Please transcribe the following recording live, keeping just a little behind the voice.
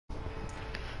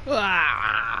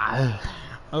Ah,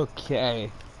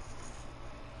 okay.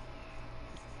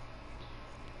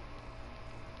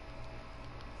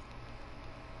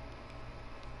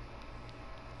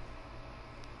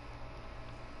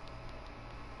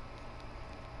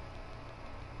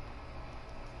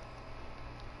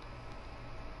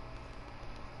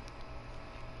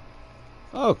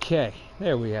 Okay,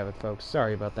 there we have it, folks.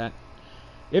 Sorry about that.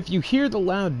 If you hear the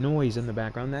loud noise in the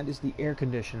background, that is the air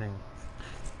conditioning.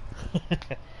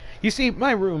 You see,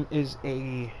 my room is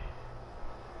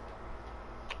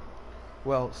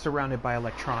surrounded by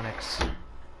electronics.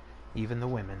 Even the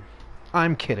women.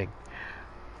 I'm kidding.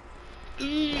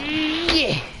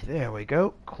 There we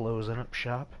go. Closing up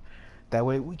shop. That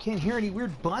way we can't hear any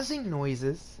weird buzzing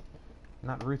noises.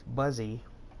 Not Ruth Buzzy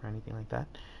or anything like that.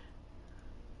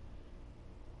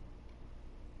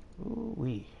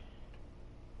 Ooh-wee.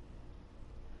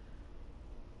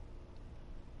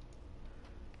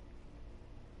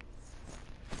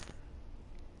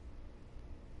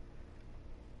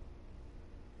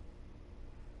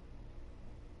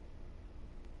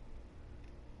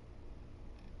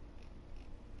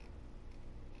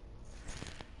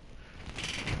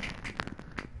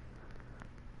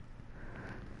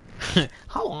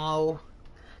 Hello.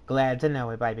 Glad to know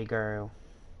it, baby girl.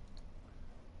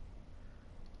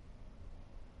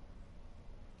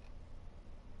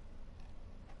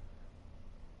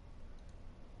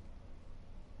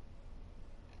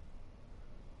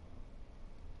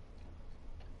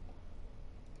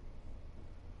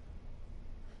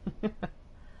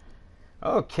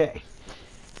 Okay.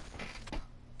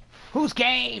 Who's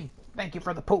game? Thank you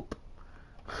for the poop.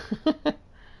 What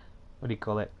do you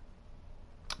call it?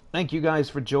 Thank you guys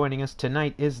for joining us.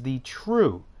 Tonight is the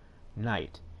true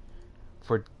night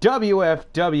for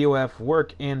WFWF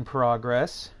Work in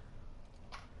Progress.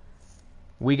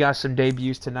 We got some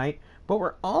debuts tonight, but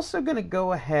we're also going to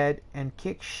go ahead and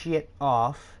kick shit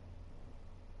off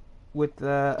with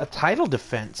a title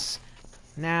defense.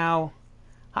 Now,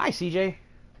 hi CJ.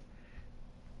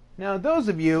 Now, those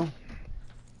of you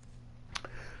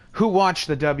who watch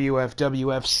the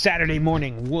WFWF Saturday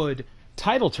Morning Wood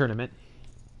title tournament,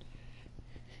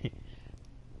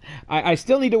 I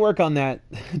still need to work on that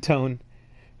tone.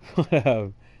 What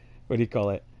do you call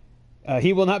it?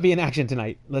 He will not be in action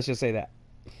tonight. Let's just say that.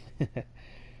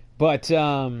 But,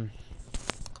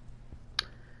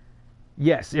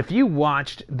 yes, if you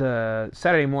watched the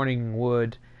Saturday Morning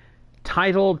Wood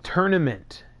title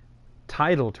tournament,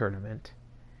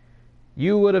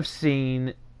 you would have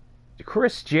seen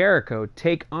Chris Jericho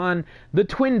take on the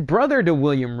twin brother to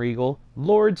William Regal,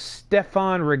 Lord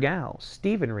Stefan Regal,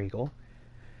 Steven Regal,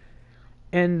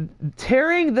 and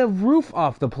tearing the roof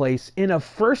off the place in a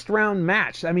first round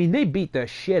match. I mean, they beat the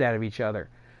shit out of each other.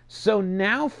 So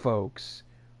now, folks,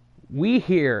 we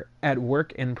here at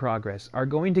Work in Progress are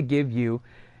going to give you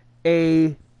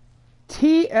a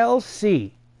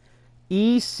TLC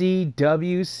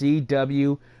ECWCW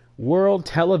World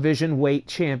Television Weight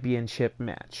Championship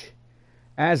match,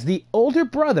 as the older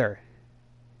brother,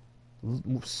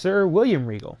 Sir William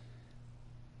Regal,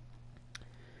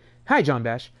 hi John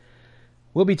Bash,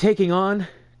 will be taking on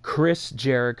Chris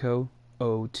Jericho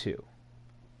 02.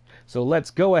 So let's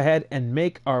go ahead and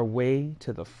make our way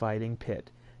to the fighting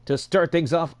pit to start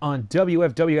things off on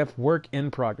WFWF Work in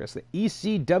Progress, the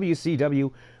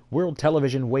ECWCW World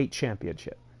Television Weight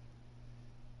Championship.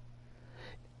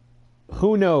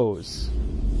 Who knows?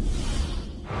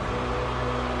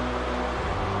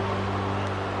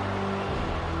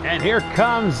 And here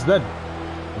comes the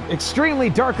extremely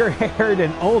darker-haired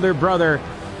and older brother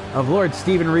of Lord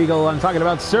Steven Regal. I'm talking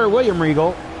about Sir William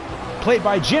Regal, played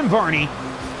by Jim Varney.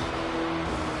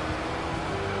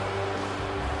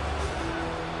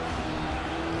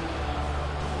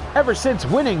 Ever since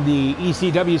winning the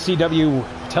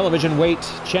ECWCW Television Weight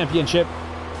Championship,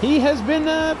 he has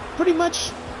been pretty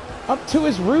much up to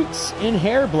his roots in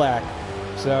hair black.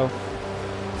 So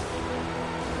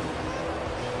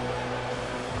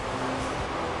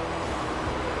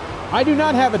I do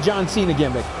not have a John Cena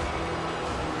gimmick.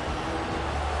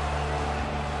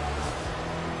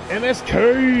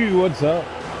 MSK, what's up?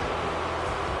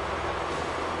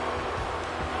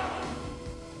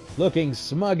 Looking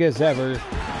smug as ever.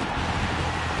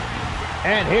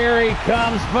 And here he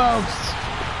comes, folks.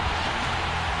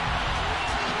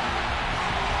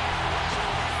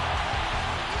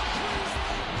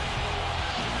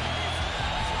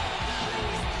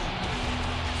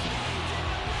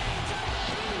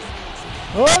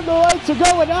 Oh, the lights are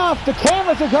going off. The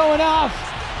cameras are going off.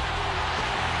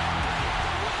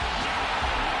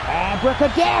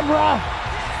 Abracadabra.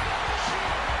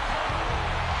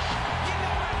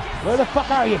 Where the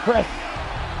fuck are you, Chris?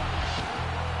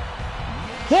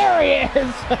 There he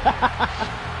is!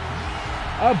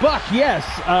 Buck, yes.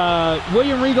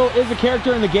 William Regal is a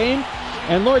character in the game,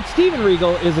 and Lord Steven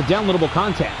Regal is a downloadable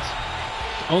content.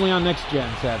 Only on next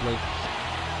gen, sadly.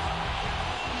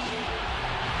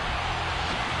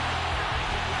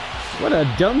 What a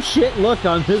dumb shit look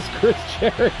on this Chris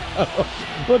Jericho.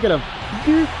 Look at him.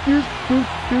 Doop, doop, doop,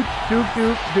 doop, doop,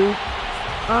 doop, doop.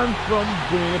 I'm from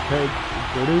Winnipeg.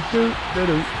 Doop, doop, doop,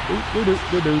 doop, doop,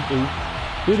 doop, doop, doop.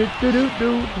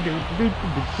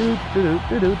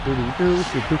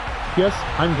 Yes,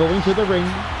 I'm going to the ring.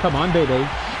 Come on, baby.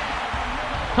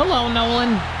 Hello,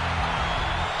 Nolan.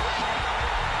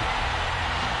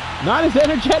 Not as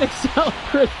energetic self,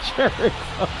 Chris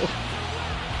Jericho.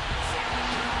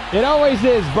 It always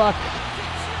is, Buck.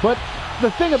 But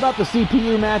the thing about the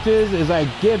CPU matches is I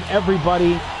give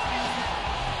everybody...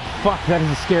 Fuck, that is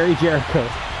a scary Jericho.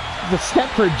 The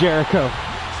Stepford Jericho.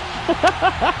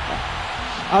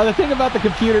 The thing about the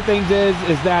computer things is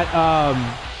that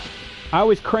I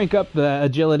always crank up the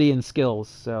agility and skills.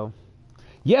 So,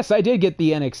 yes, I did get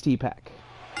the NXT pack.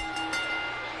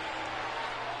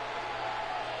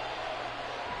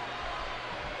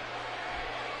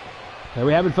 There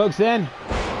we have it, folks, then.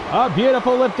 A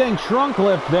beautiful lifting trunk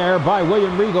lift there by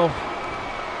William Regal.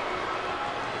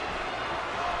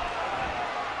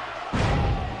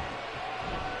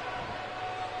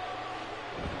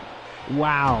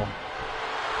 Wow.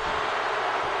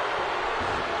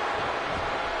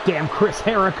 Damn Chris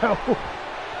Jericho.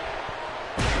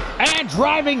 And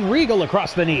driving Regal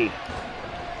across the knee.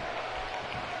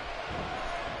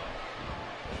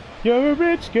 You're a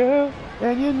rich girl,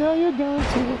 and you know you're going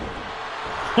to.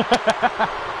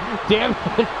 Damn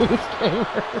it, who's gamer?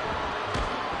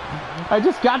 I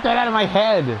just got that out of my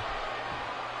head.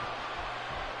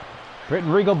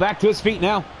 Britton Regal back to his feet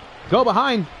now. Go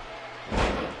behind.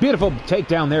 Beautiful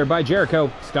takedown there by Jericho.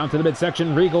 Stomp to the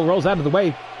midsection. Regal rolls out of the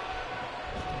way.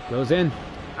 Goes in.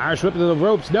 Irish whip into the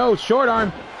ropes. No, short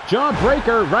arm.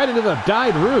 Jawbreaker right into the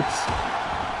dyed roots.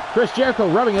 Chris Jericho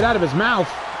rubbing it out of his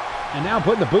mouth. And now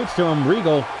putting the boots to him.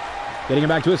 Regal getting him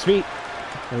back to his feet.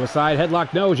 To a side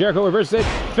headlock. No, Jericho reverses it.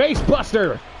 Face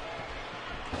buster.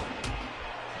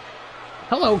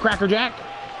 Hello, Cracker Jack.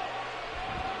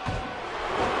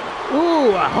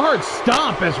 Ooh, a hard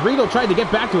stomp as Regal tried to get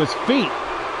back to his feet.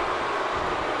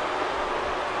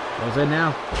 Goes in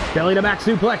now. Belly to back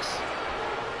suplex.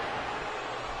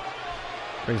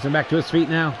 Brings him back to his feet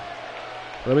now.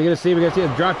 What are we going to see? We're going to see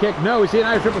a drop kick. No, we see an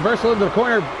Irish whip reversal into the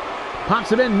corner.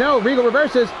 Pops him in. No, Regal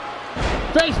reverses.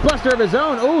 Face buster of his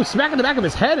own. Ooh, smacking the back of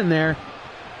his head in there.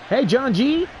 Hey, John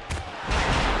G.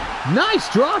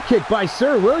 Nice drop kick by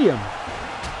Sir William.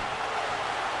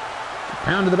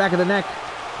 Pound to the back of the neck.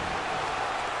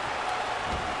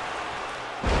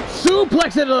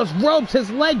 Suplex into those ropes.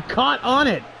 His leg caught on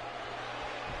it.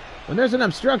 When there's an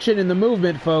obstruction in the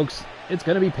movement, folks, it's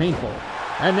going to be painful.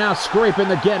 And now scraping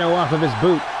the ghetto off of his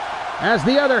boot. As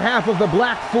the other half of the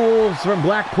Black Fools from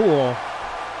Blackpool,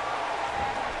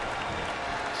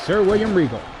 Sir William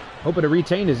Regal, hoping to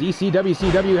retain his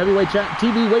ECWCW Heavyweight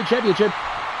TV Weight Championship.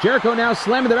 Jericho now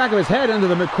slamming the back of his head into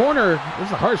the corner. This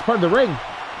is the hardest part of the ring.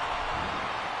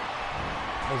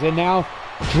 Goes in now,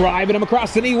 driving him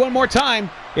across the knee one more time.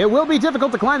 It will be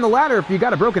difficult to climb the ladder if you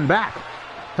got a broken back.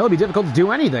 It'll be difficult to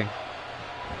do anything.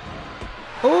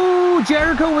 Oh,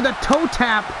 Jericho with a toe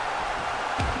tap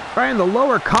right in the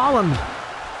lower column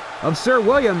of Sir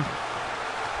William.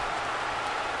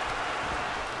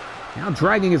 Now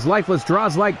dragging his lifeless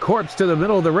Draws-like corpse to the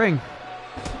middle of the ring.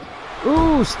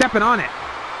 Ooh, stepping on it.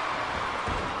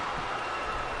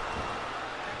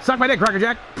 Suck my dick, Cracker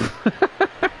Jack.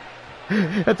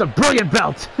 That's a brilliant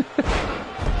belt.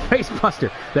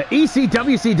 Facebuster, the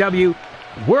ECWCW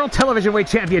World Television Weight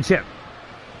Championship.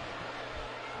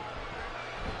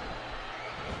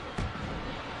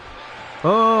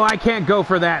 Oh, I can't go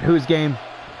for that, Who's Game.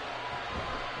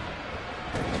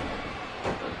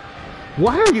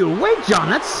 Why are you late, John?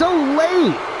 That's so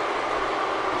late.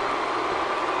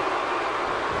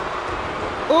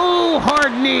 Oh,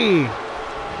 hard knee.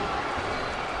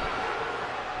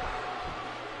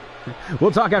 We'll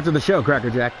talk after the show,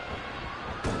 Cracker Jack.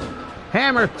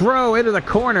 Hammer throw into the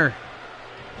corner.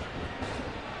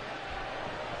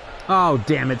 Oh,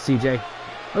 damn it, CJ.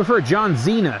 Look for John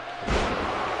Cena.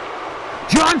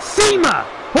 John Cena!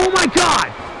 Oh my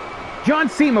God! John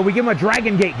Cena, we give him a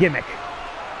Dragon Gate gimmick.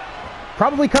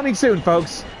 Probably coming soon,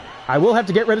 folks. I will have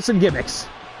to get rid of some gimmicks.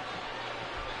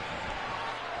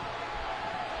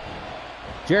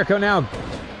 Jericho now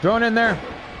thrown in there.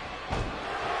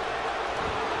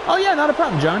 Oh yeah, not a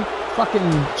problem, John. Fucking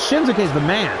Shinsuke's the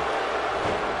man.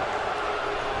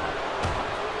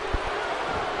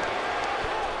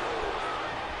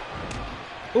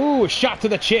 Ooh, a shot to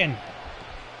the chin.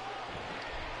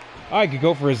 I could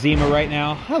go for a Zima right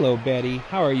now. Hello, Betty.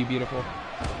 How are you, beautiful?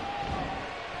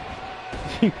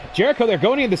 Jericho, they're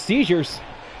going into seizures.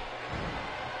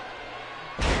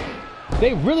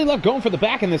 They really love going for the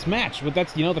back in this match, but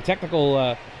that's, you know, the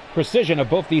technical precision of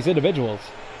both these individuals.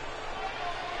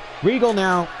 Regal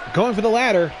now going for the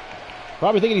ladder.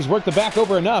 Probably thinking he's worked the back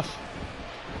over enough.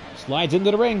 Slides into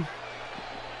the ring.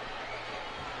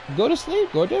 Go to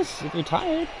sleep, gorgeous, if you're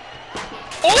tired.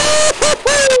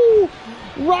 Oh!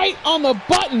 Right on the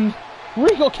button.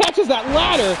 Regal catches that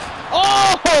ladder.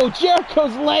 Oh!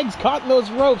 Jericho's legs caught in those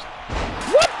ropes.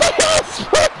 What the hell?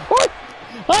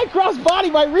 High cross body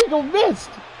by Regal missed.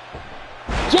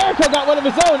 Jericho got one of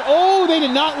his own. Oh, they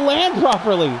did not land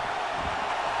properly.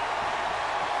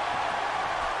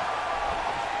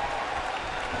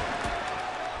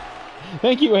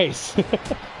 Thank you, Ace.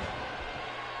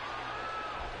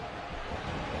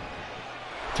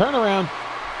 Turn around.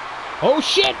 Oh,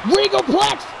 shit! Regal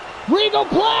Plex! Regal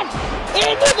Plex!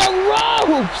 Into the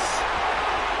ropes!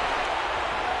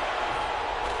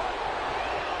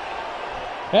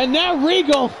 And now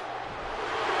Regal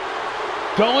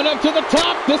going up to the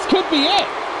top. This could be it.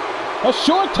 A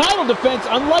short title defense,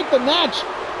 unlike the match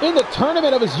in the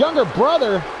tournament of his younger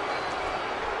brother.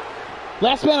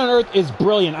 Last Man on Earth is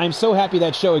brilliant. I'm so happy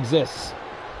that show exists.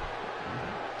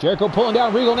 Jericho pulling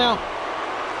down Regal now.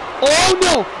 Oh,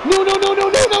 no! No, no, no, no,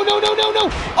 no, no, no, no, no, no!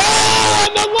 Oh,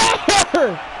 on the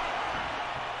ladder!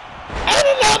 And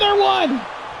another one!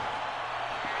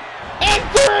 And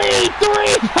three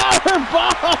power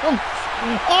bombs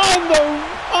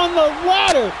on the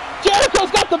ladder!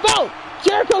 Jericho's got the belt!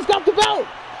 Jericho's got the belt!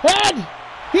 And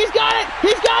he's got it!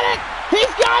 He's got it!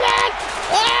 He's got it!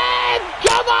 And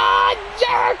come on,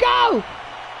 Jericho!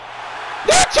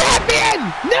 New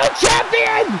champion! New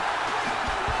champion!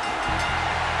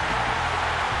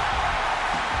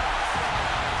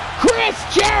 Chris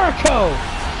Jericho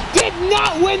did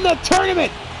not win the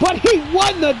tournament, but he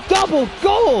won the double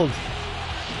gold.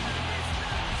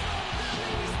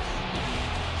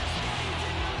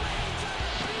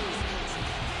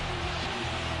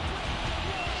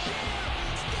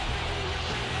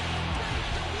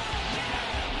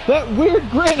 That weird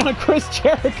grin on Chris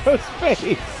Jericho's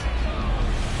face.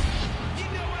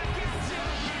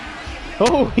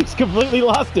 Oh, he's completely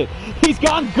lost it. He's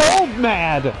gone gold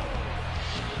mad.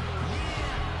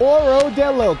 Oro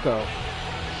de Loco.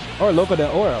 Or Loco de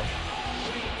Oro.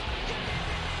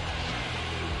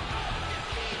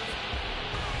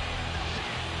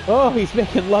 Oh, he's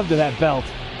making love to that belt.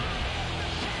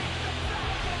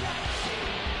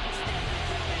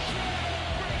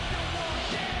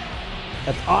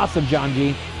 That's awesome, John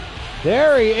G.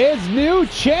 There he is, new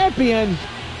champion.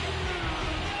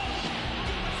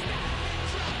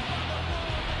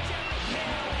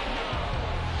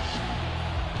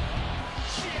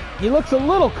 He looks a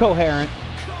little coherent.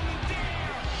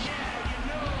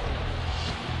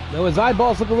 Though his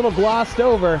eyeballs look a little glossed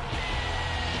over.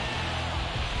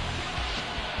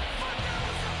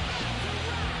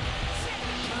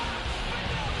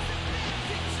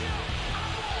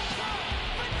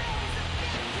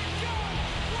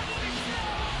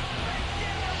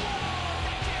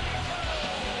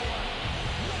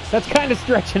 That's kind of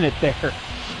stretching it there.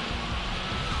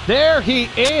 There he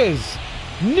is.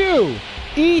 New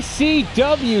ECWCW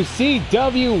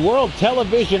World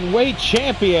Television Weight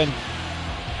Champion.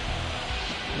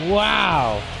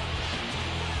 Wow.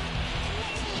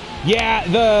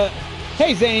 Yeah,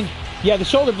 hey Zane. Yeah, the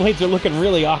shoulder blades are looking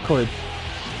really awkward.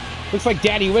 Looks like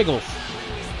Daddy Wiggles.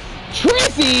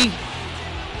 Trizzy!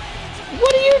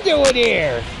 What are you doing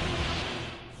here?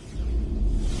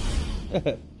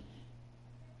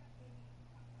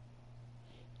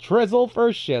 Trizzle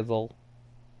for shizzle.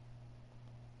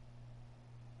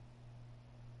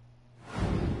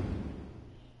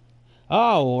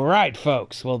 All right,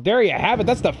 folks. Well, there you have it.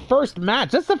 That's the first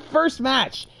match. That's the first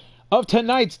match of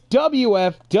tonight's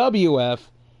WFWF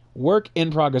Work in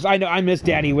Progress. I know, I miss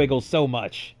Daddy Wiggles so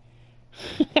much.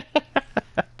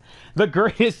 The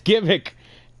greatest gimmick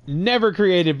never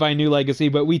created by New Legacy,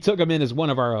 but we took him in as one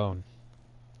of our own.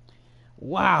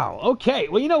 Wow. Okay.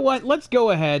 Well, you know what? Let's go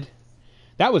ahead.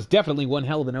 That was definitely one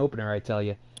hell of an opener, I tell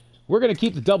you. We're going to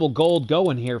keep the double gold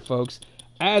going here, folks,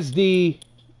 as the...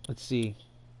 Let's see.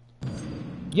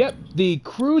 Yep, the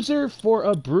Cruiser for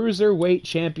a Bruiserweight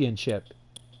Championship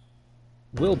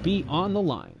will be on the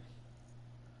line.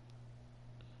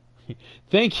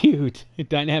 Thank you,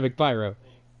 Dynamic Pyro.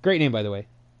 Great name, by the way.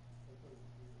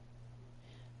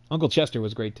 Uncle Chester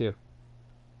was great, too.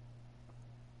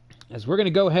 As we're going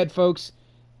to go ahead, folks,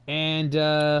 and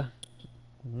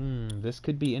this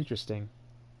could be interesting.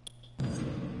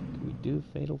 do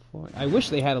Fatal 4? I wish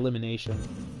they had elimination.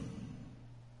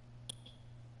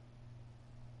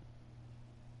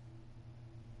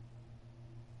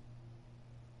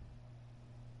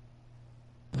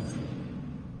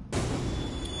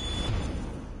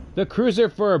 The cruiser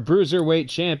for a bruiserweight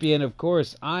champion, of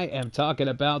course, I am talking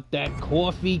about that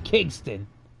Kofi Kingston.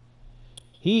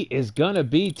 He is gonna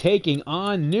be taking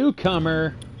on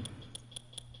newcomer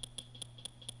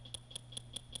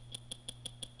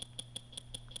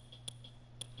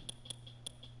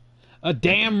a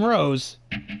damn Rose.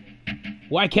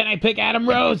 Why can't I pick Adam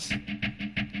Rose?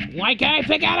 Why can't I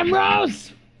pick Adam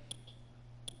Rose?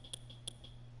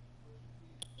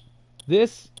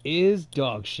 This is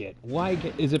dog shit. Why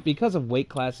is it because of weight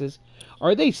classes?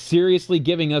 Are they seriously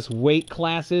giving us weight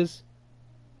classes?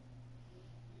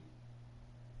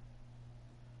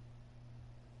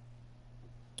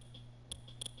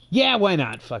 Yeah, why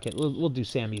not? Fuck it. We'll do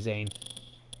Sami Zayn.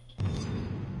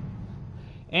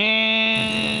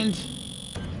 And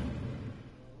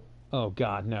oh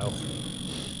god, no.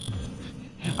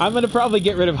 I'm gonna probably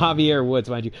get rid of Javier Woods,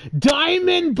 mind you.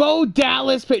 Diamond Bo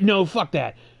Dallas Page. No, fuck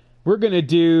that. We're gonna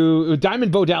do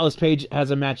Diamond Bo Dallas Page has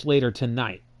a match later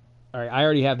tonight. Alright, I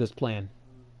already have this plan.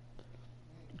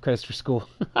 Credits for school.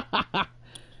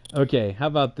 Okay, how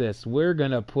about this? We're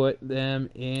gonna put them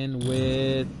in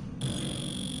with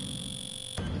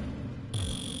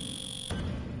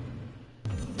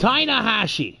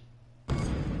Tanahashi.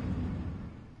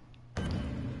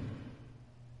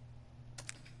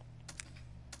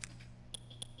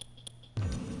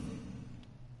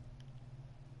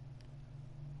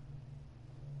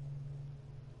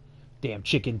 Damn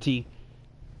chicken tea.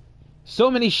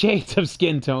 So many shades of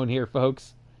skin tone here,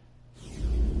 folks.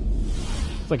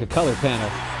 It's like a color panel.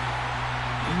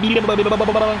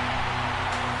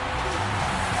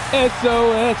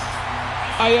 SOS.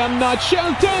 I am not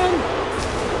Shelton,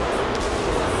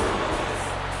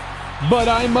 but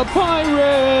I'm a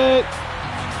pirate.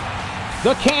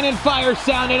 The cannon fire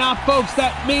sounding off, folks.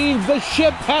 That means the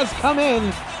ship has come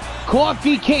in.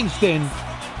 Kofi Kingston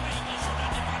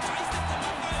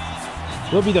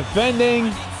will be defending.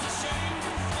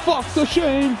 Fuck the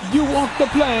shame, you walk the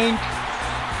plank.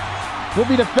 Will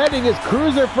be defending his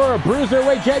cruiser for a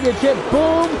bruiserweight championship.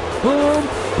 Boom, boom,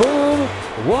 boom.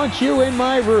 Want you in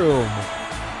my room.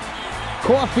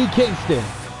 Kofi Kingston.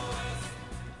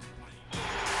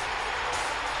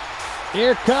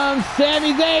 Here comes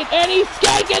Sami Zayn, and he's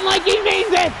skanking like he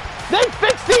means it. They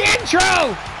fixed the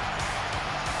intro.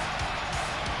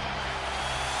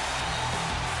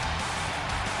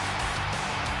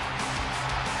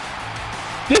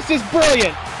 This is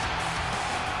brilliant.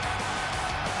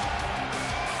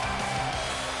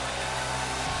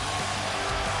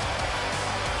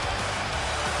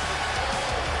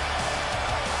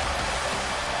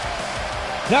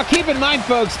 Now keep in mind,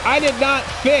 folks, I did not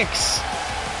fix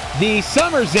the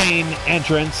Summer Zayn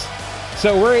entrance,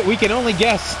 so we can only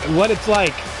guess what it's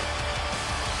like.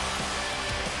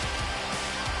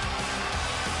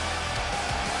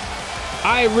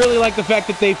 I really like the fact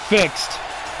that they fixed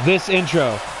this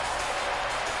intro.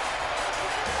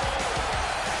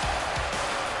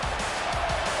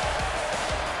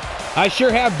 I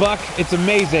sure have, Buck. It's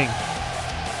amazing.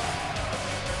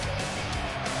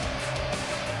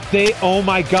 Oh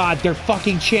my god, they're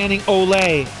fucking chanting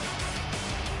Olay.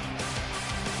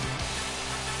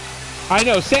 I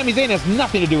know, Sami Zayn has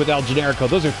nothing to do with El Generico.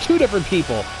 Those are two different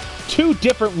people. Two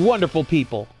different wonderful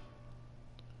people.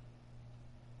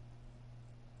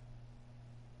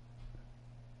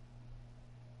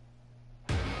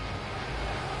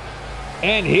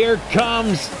 And here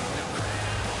comes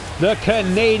the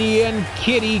Canadian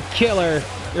kitty killer,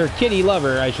 or kitty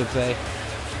lover, I should say.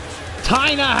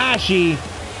 Tanahashi.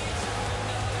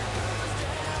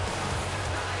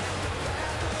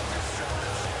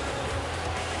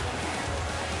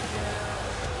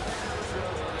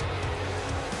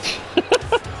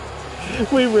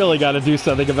 We really got to do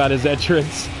something about his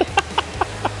entrance.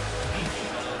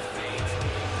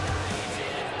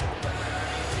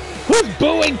 Who's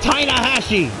booing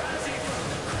Tanahashi?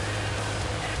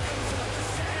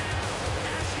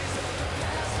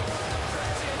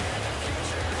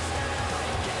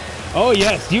 Oh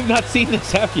yes, you've not seen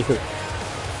this, have you?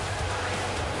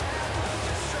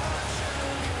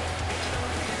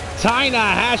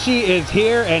 Tanahashi is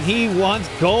here and he wants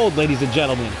gold, ladies and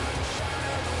gentlemen.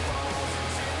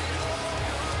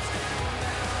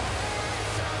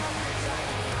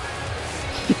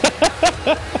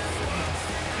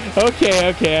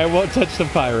 Okay, I won't touch the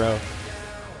pyro.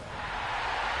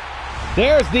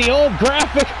 There's the old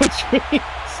graphic, which means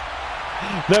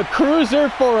The Cruiser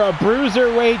for a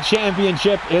Bruiserweight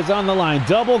Championship is on the line.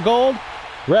 Double gold.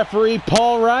 Referee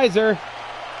Paul Reiser.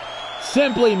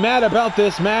 Simply mad about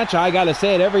this match. I gotta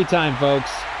say it every time,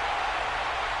 folks.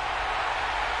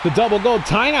 The double gold.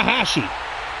 Tanahashi,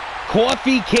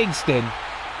 Kofi Kingston,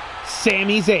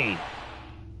 Sami Zayn.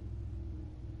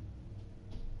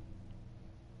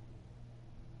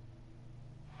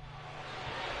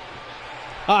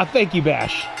 Thank you,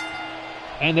 Bash.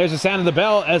 And there's the sound of the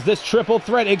bell as this triple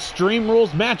threat Extreme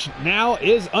Rules match now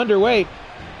is underway.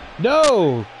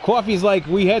 No! Kofi's like,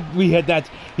 we had that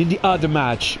in the other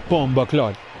match. Bomba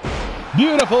Claude.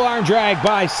 Beautiful arm drag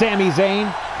by Sami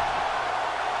Zayn.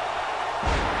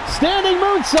 Standing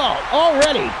moonsault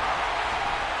already.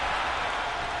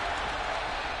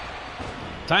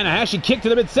 Tanahashi kick to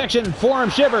the midsection, forearm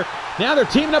shiver. Now they're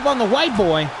teaming up on the white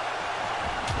boy.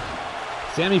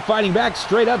 Sami fighting back,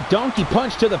 straight up donkey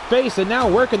punch to the face, and now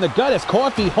working the gut as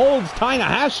Kofi holds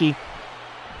Tanahashi.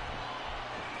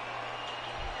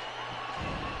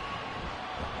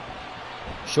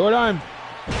 Short arm,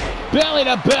 belly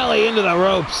to belly into the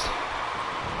ropes.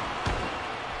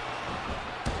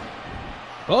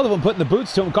 Both of them putting the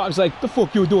boots to him. Kofi's like, the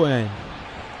fuck you doing?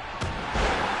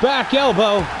 Back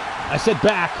elbow. I said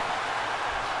back.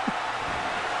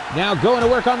 Now going to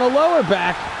work on the lower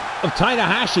back of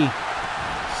Tanahashi.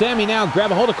 Sami now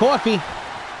grab a hold of Kofi.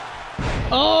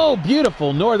 Oh,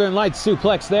 beautiful Northern Lights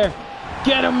suplex there.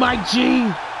 Get him, Mike G.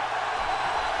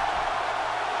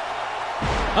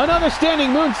 Another standing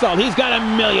moonsault. He's got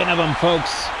a million of them,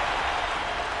 folks.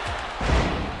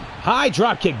 High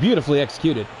drop kick, beautifully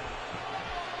executed.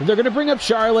 They're going to bring up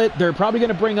Charlotte. They're probably going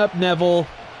to bring up Neville.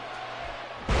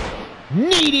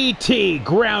 Knee DT,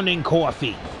 grounding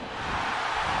Kofi.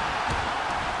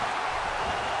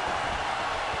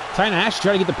 Tanahashi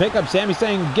trying to get the pickup. Sami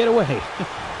saying, get away.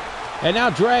 And now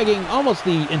dragging almost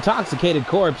the intoxicated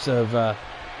corpse of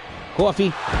Kofi.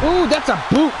 Ooh, that's a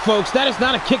boot, folks. That is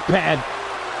not a kick pad.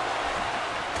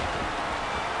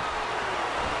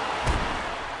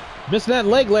 Missing that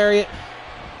leg lariat.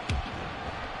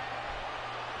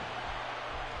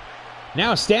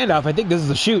 Now a standoff. I think this is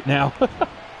a shoot now.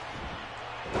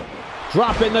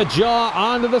 Dropping the jaw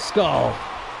onto the skull.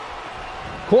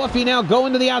 Kofi now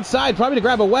going to the outside, probably to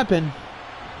grab a weapon.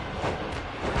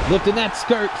 Lifting that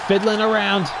skirt, fiddling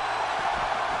around.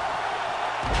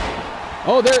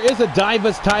 Oh, there is a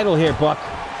Divas title here, Buck.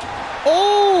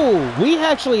 Oh, we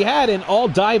actually had an All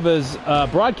Divas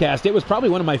broadcast. It was probably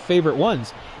one of my favorite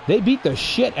ones. They beat the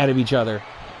shit out of each other.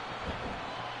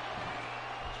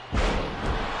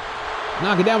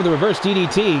 Knock it down with a reverse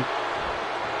DDT.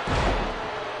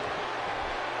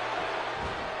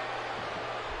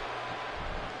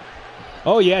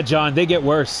 Oh yeah, John, they get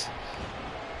worse.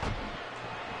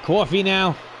 Kofi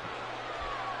now.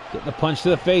 Getting the punch to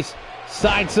the face.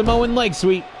 Side Samoan leg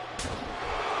sweep.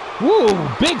 Woo,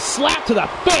 big slap to the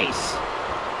face.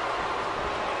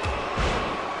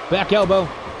 Back elbow.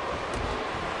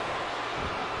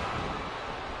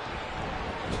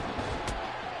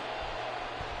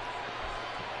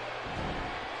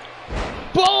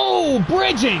 Boom,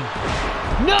 bridging.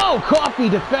 No,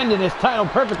 Kofi defending his title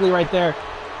perfectly right there.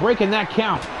 Breaking that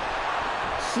count.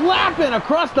 Slapping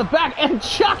across the back and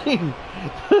chucking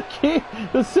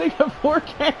the Singapore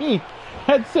Cane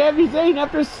at Sami Zayn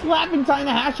after slapping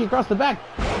Tanahashi across the back.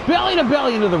 Belly to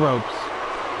belly into the ropes.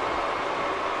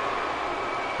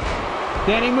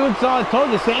 Standing moonsault. I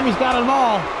told you, Sami's got them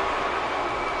all.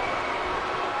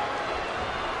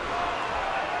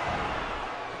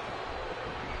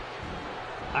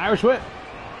 Irish whip.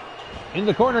 In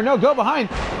the corner. No, go behind.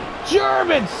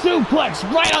 German suplex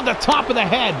right on the top of the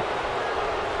head.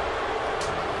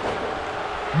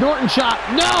 Norton chop.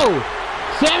 No!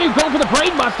 Sami going for the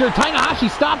brainbuster. Tanahashi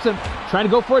stops him. Trying to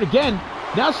go for it again.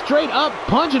 Now straight up,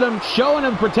 punching him, showing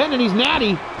him, pretending he's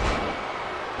natty.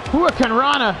 Hurricane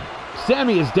Rana.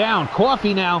 Sami is down.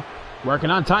 Kofi now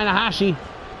working on Tanahashi.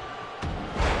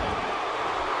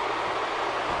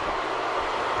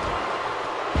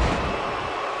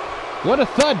 What a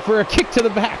thud for a kick to the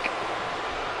back.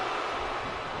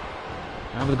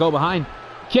 I'm going to go behind.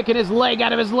 Kicking his leg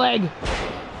out of his leg.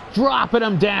 Dropping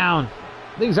him down.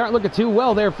 Things aren't looking too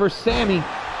well there for Sami.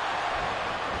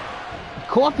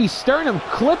 Kofi's sternum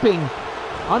clipping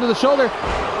onto the shoulder.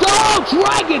 Oh,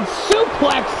 Dragon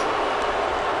suplex.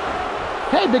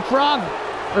 Hey, Big Frog.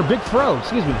 Or Big Fro,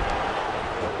 excuse me.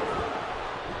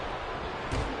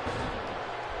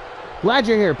 Glad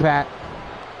you're here, Pat.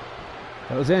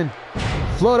 Goes in.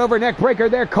 Float over neck breaker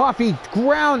there. Kofi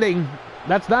grounding.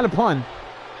 That's not a pun.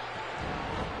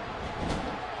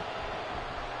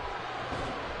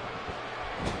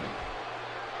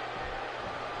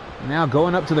 Now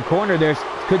going up to the corner there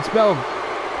could spell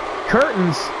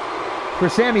curtains for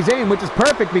Sami Zayn, which is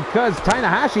perfect because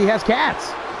Tanahashi has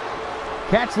cats.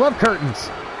 Cats love curtains.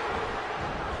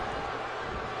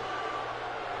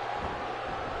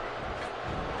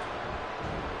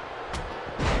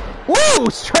 Woo!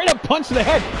 Straight up punch to the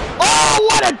head. Oh,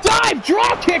 what a dive!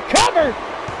 Drop kick cover!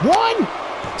 1,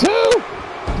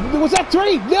 2. Was that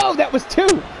 3? No, that was 2.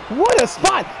 What a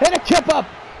spot! And a kip up.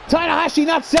 Tanahashi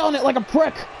not selling it like a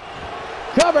prick.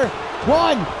 Cover.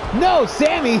 1. No,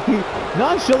 Sami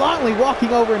nonchalantly walking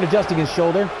over and adjusting his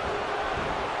shoulder.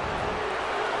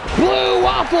 Blue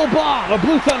waffle bomb. A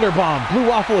blue thunder bomb. Blue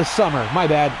waffle is summer. My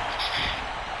bad.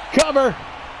 Cover.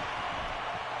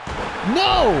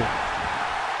 No.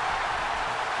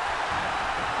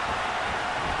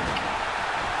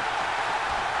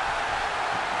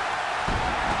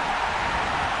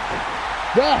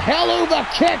 The helluva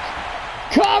kick.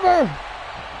 Cover.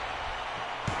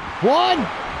 1.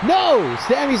 No.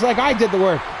 Sami's like, I did the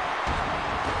work.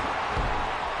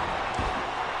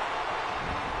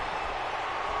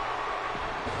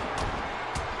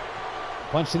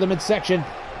 Punch to the midsection.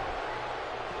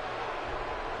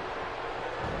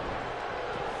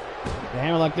 The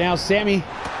hammerlock now. Sami's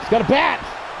got a bat.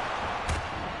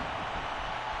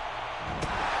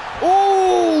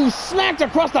 Oh, smacked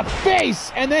across the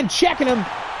face and then checking him.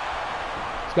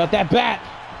 He's got that bat.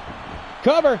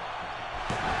 Cover.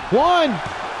 1,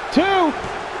 2,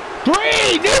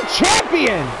 3. New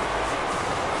champion.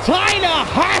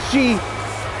 Tanahashi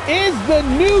is the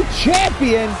new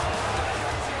champion.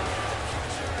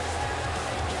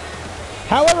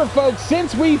 However, folks,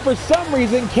 since we, for some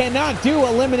reason, cannot do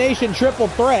elimination triple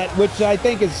threat, which I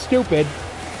think is stupid,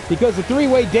 because the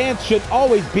three-way dance should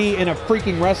always be in a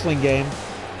freaking wrestling game.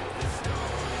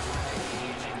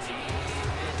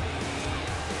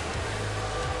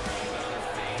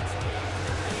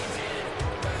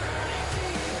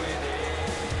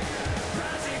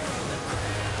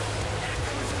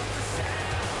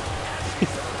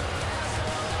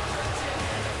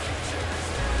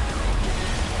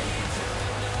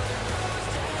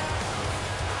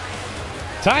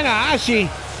 Tanahashi.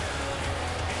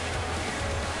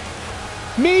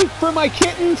 Me for my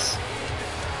kittens.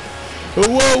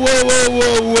 Whoa,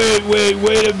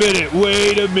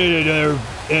 wait a minute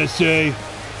there, SA.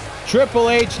 Triple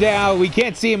H now, we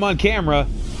can't see him on camera.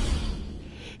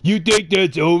 You think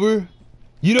that's over?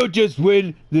 You don't just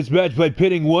win this match by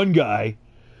pinning one guy.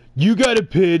 You gotta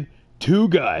pin 2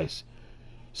 guys.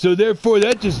 So therefore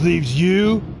that just leaves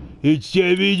you and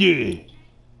Sami Zayn.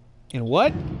 And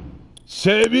what?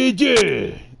 Sami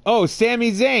Zayn. Oh,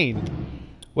 Sami Zayn.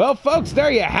 Well, folks, there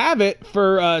you have it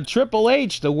for Triple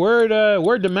H. The word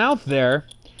to mouth there.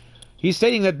 He's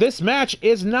stating that this match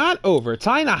is not over.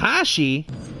 Tanahashi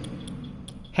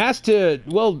has to,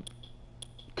 well,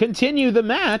 continue the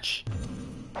match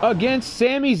against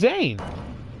Sami Zayn.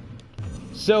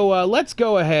 So let's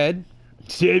go ahead.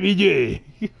 Sami Zayn.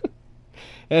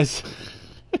 As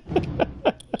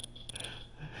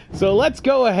So let's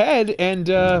go ahead and,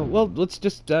 well, let's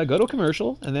just go to a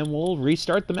commercial, and then we'll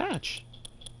restart the match.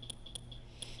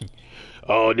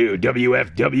 All new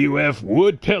WFWF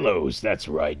wood pillows. That's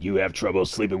right, you have trouble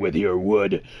sleeping with your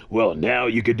wood. Well, now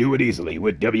you can do it easily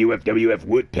with WFWF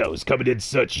wood pillows coming in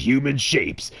such human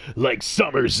shapes like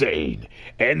Summer Zayn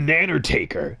and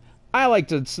Nannertaker. I like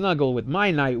to snuggle with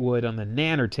my Nightwood on the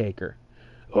Nannertaker.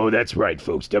 Oh, that's right,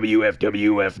 folks.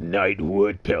 WFWF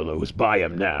Nightwood pillows. Buy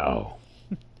them now.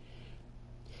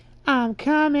 I'm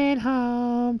coming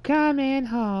home, coming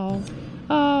home.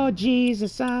 Oh,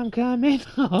 Jesus, I'm coming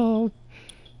home.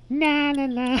 Na na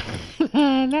na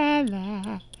na na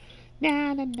na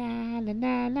na na na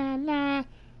na na na.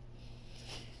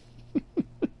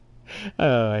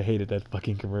 Oh, I hated that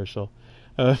fucking commercial.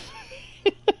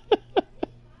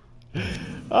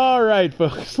 All right,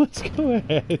 folks, let's go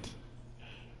ahead.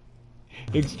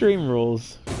 Extreme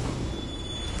Rules.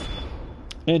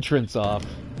 Entrance off.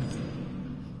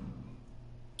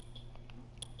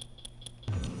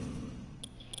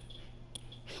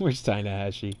 Where's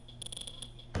Tanahashi?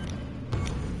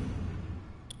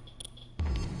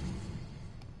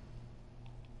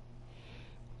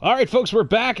 All right, folks, we're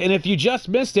back, and if you just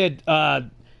missed it,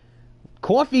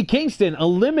 Kofi Kingston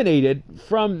eliminated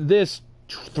from this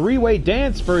three-way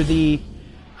dance for the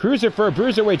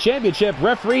Bruiserweight Championship.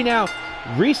 Referee now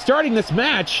restarting this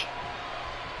match.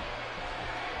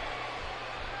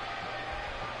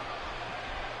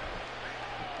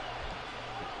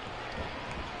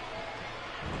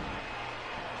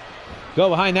 Go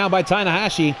behind now by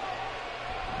Tanahashi.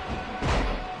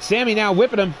 Sami now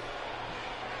whipping him.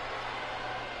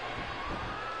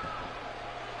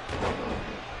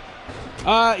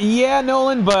 Yeah,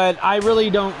 Nolan, but I really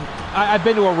don't... I've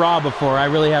been to a Raw before. I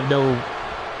really have no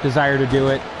desire to do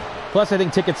it. Plus, I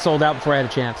think tickets sold out before I had a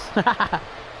chance.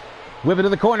 Whip it to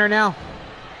the corner now.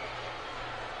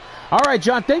 All right,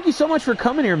 John, thank you so much for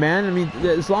coming here, man. I mean,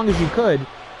 as long as you could.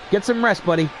 Get some rest,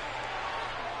 buddy.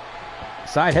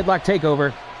 Side headlock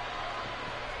takeover.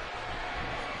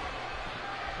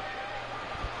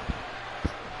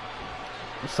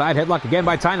 Side headlock again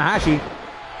by Tanahashi.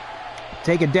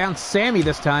 Taking down Sammy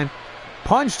this time.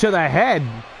 Punch to the head.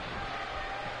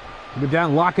 Go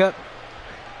down, lockup.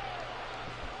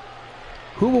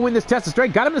 Who will win this test of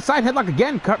strength? Got him in the side headlock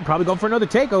again. Probably going for another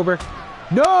takeover.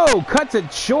 No! Cuts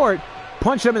it short.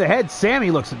 Punched him in the head.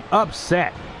 Sammy looks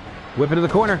upset. Whip it to the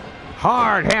corner.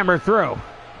 Hard hammer throw.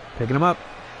 Picking him up.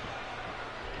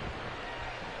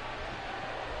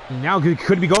 Now could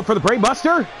he be going for the brain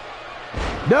buster?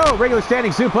 No! Regular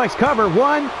standing suplex cover.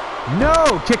 One.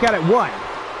 No! Kick out at one.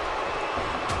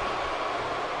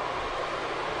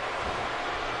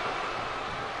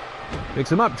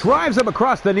 Picks him up. Drives him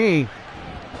across the knee.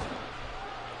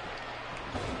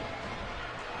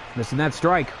 Missing that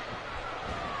strike.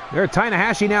 There,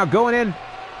 Tanahashi now going in.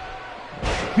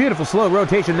 Beautiful slow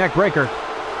rotation neck breaker.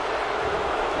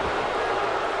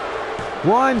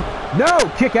 One. No!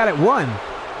 Kick out at one.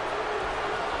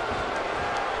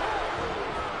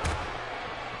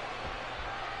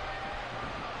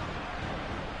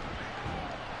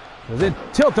 Was it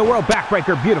tilt-a-whirl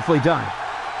backbreaker, beautifully done.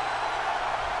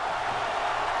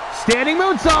 Standing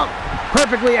moonsault,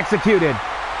 perfectly executed.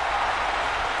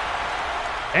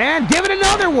 And give it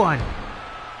another one.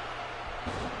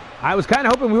 I was kind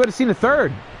of hoping we would have seen a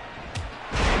third.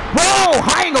 Whoa!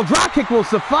 High angle dropkick will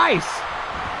suffice.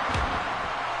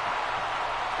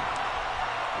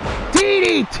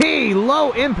 DDT,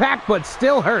 low impact, but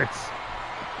still hurts.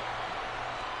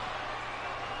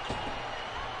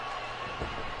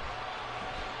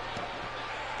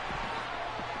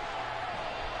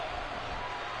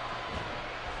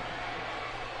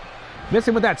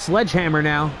 Missing with that sledgehammer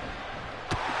now.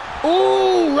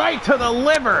 Ooh, right to the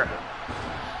liver.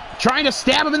 Trying to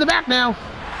stab him in the back now.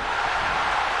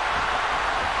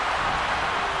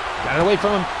 Got it away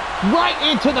from him. Right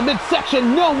into the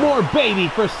midsection. No more baby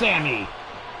for Sammy.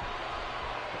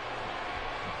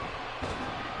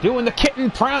 Doing the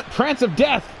kitten prance of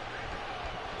death.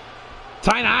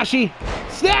 Tanahashi.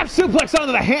 Snap suplex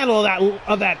onto the handle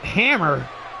of that hammer.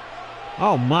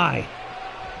 Oh my.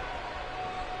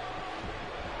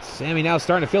 Sammy now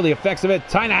starting to feel the effects of it.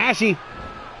 Tanahashi.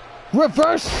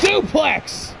 Reverse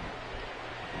suplex.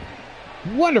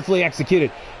 Wonderfully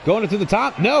executed. Going to the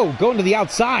top? No, going to the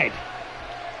outside.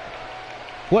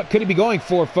 What could he be going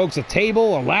for, folks? A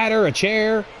table, a ladder, a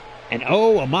chair, an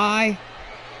oh, a my?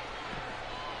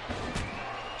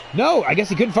 No, I guess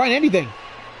he couldn't find anything.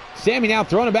 Sammy now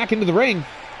throwing him back into the ring.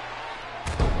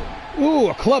 Ooh,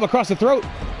 a club across the throat.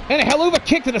 And a helluva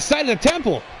kick to the side of the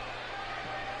temple.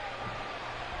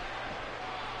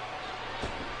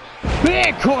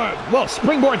 Big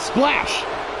springboard splash.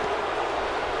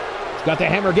 He's got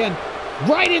that hammer again.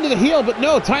 Right into the heel, but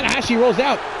no, Tanahashi rolls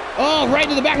out. Oh, right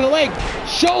into the back of the leg.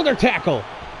 Shoulder tackle.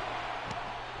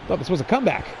 Thought this was a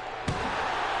comeback.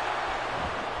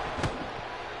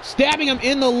 Stabbing him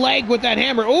in the leg with that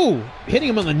hammer. Ooh, hitting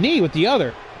him on the knee with the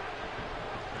other.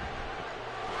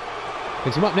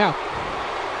 Picks him up now.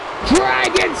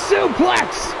 Dragon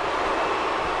suplex.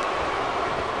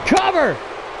 Cover.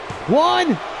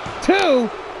 1, 2,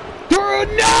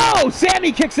 through. No!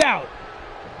 Sammy kicks out.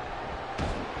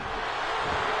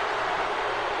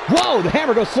 Whoa, the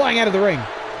hammer goes flying out of the ring.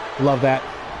 Love that.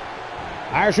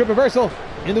 Irish whip reversal.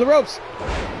 Into the ropes.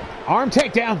 Arm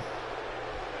takedown.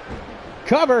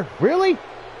 Cover. Really?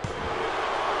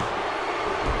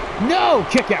 No!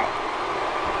 Kick out.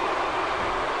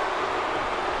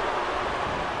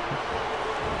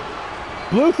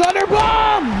 Blue Thunder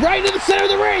Bomb! Right into the center of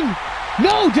the ring.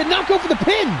 No, did not go for the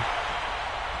pin.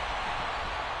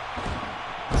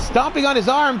 Stomping on his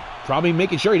arm. Probably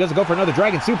making sure he doesn't go for another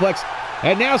dragon suplex.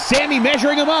 And now Sammy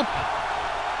measuring him up.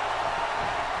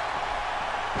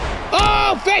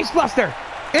 Oh, facebuster!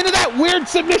 Into that weird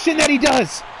submission that he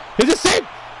does. Is this it?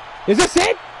 Is this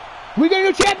it? We got a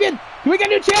new champion? Do we got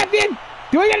a new champion?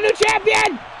 Do we got a new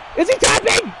champion? Is he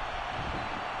tapping?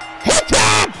 He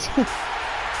tapped!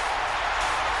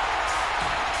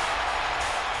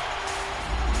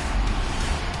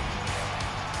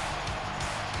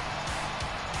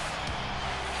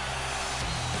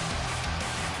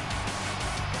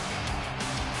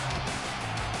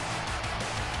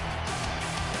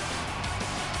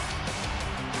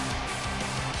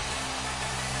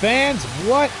 Fans,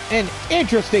 what an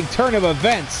interesting turn of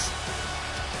events.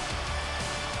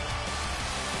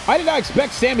 I did not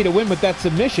expect Sammy to win with that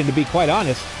submission, to be quite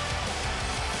honest.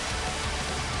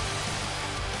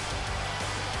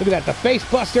 Look at that, the face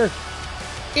buster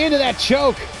into that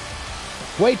choke.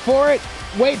 Wait for it,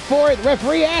 wait for it.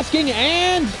 Referee asking,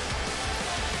 and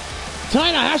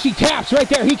Tanahashi taps right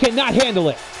there. He cannot handle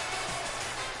it.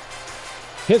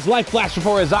 His life flashed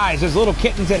before his eyes. His little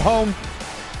kittens at home.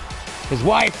 His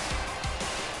wife.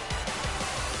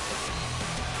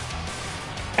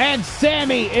 And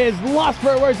Sammy is lost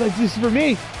for words. Like, this is for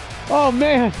me. Oh,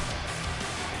 man.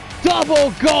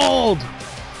 Double gold.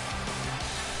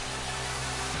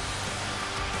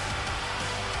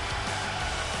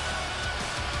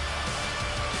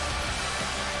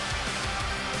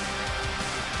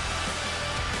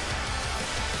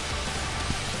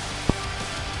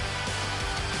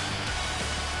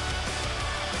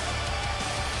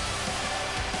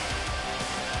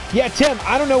 Yeah, Tim,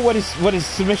 I don't know what his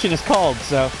submission is called,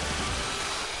 so.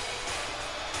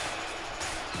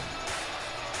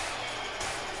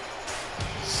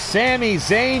 Sami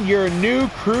Zayn, your new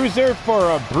cruiser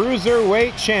for a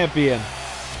bruiserweight champion.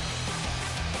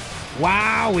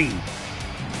 Wowie.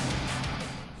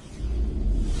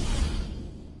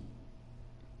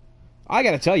 I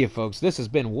gotta tell you, folks, this has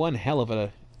been one hell of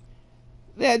a...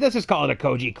 Yeah, let's just call it a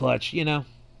Koji clutch, you know?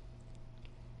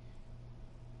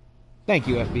 Thank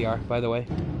you, FBR, by the way.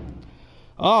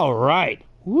 All right.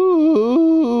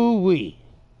 Woo-wee.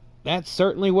 That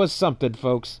certainly was something,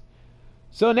 folks.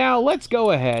 So now let's go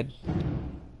ahead.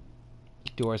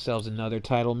 Do ourselves another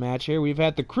title match here. We've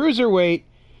had the Cruiser for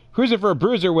a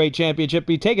Bruiserweight Championship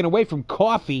be taken away from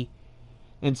Coffee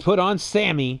and put on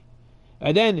Sammy.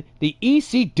 And then the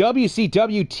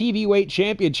ECWCW TV Weight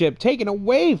Championship taken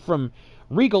away from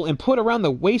Regal and put around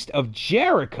the waist of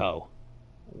Jericho.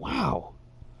 Wow.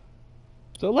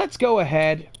 So let's go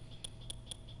ahead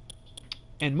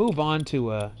and move on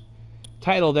to a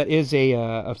title that is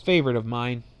a favorite of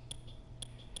mine.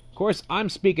 Of course, I'm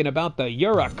speaking about the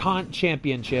Huracan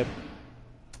Championship.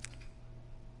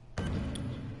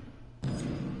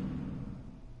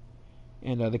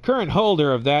 And the current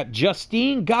holder of that,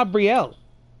 Justine Gabrielle,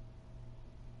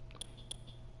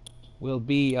 will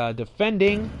be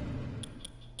defending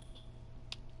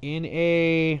in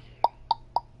a...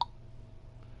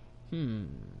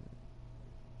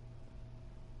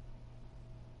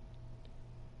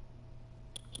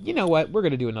 You know what? We're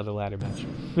going to do another ladder match.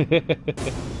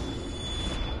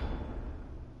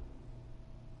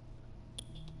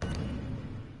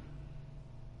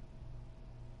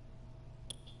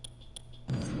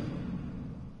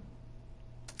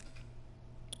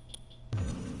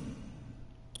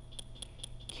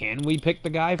 Can we pick the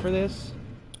guy for this?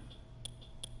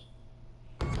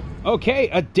 Okay,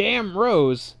 a damn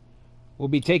Rose will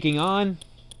be taking on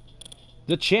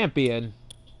the champion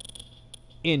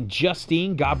in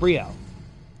Justine Gabrielle.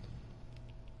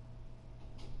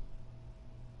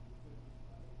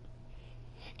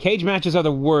 Cage matches are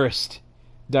the worst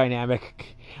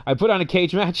dynamic. I put on a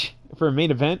cage match for a main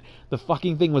event. The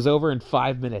fucking thing was over in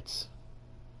 5 minutes.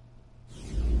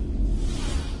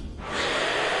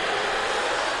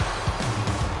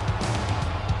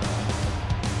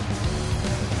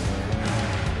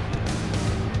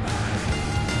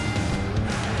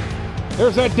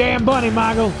 There's that damn bunny,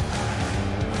 Moggle.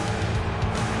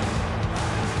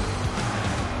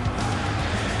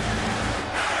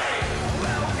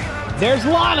 There's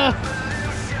Lana.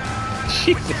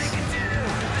 Jesus.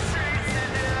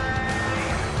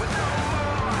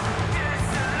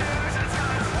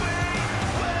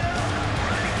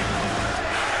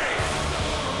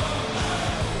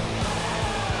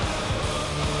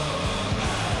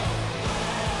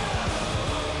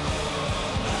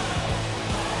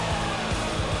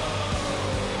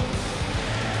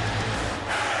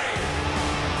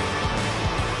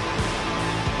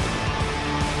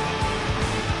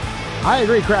 I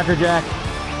agree, Cracker Jack.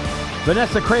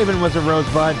 Vanessa Craven was a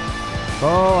rosebud.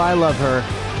 Oh, I love her.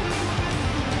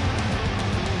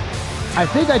 I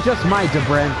think I just might,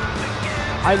 DeBren.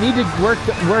 I need to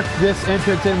work this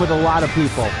entrance in with a lot of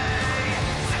people.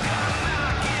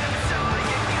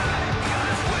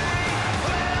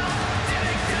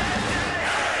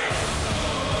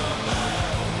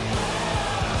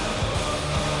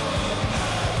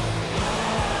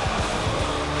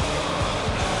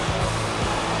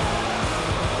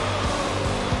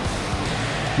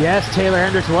 Yes, Taylor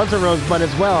Hendricks was a rosebud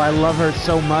as well. I love her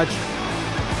so much.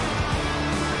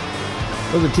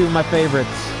 Those are two of my favorites.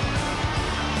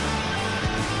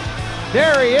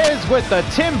 There he is with the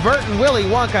Tim Burton Willy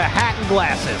Wonka hat and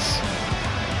glasses.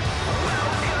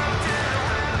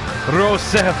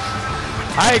 Rusev.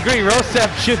 I agree,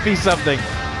 Rusev should be something.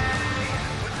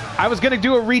 I was going to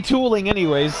do a retooling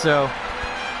anyways, so...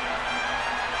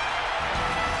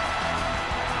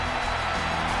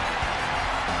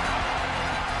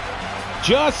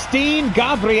 Justine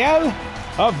Gabriel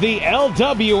of the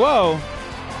LWO.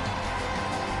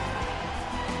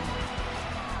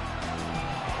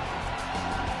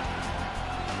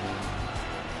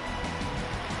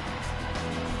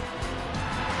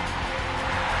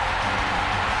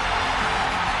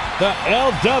 The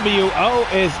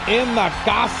LWO is in the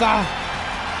casa.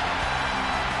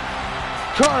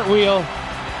 Cartwheel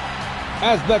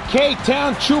as the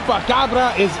K-Town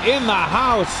Chupacabra is in the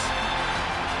house.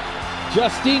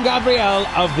 Justine Gabriel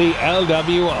of the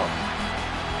LWO.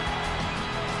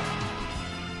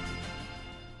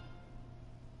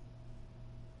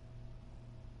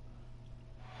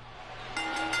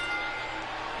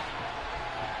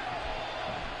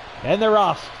 And they're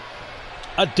off.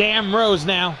 A damn Rose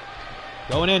now.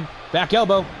 Going in. Back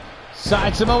elbow.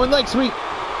 Side Samoan leg sweep.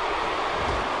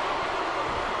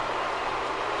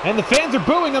 And the fans are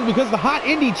booing them because the hot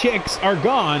indie chicks are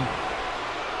gone.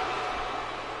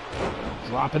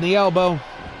 Dropping the elbow.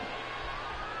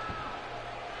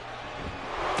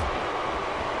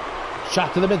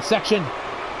 Shot to the midsection.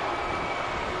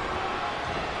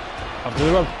 Up to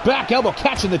the rope. Back elbow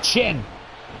catching the chin.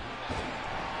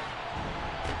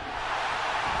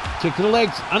 Kick to the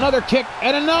legs. Another kick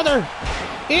and another.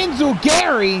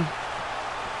 Inzugari.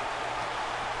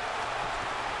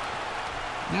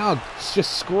 Now it's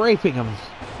just scraping him.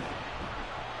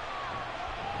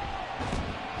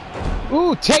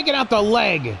 Ooh, taking out the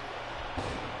leg.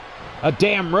 A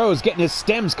damn Rose getting his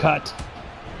stems cut.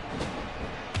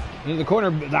 Into the corner,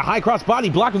 the high cross body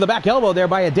blocked with the back elbow there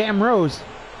by a damn Rose.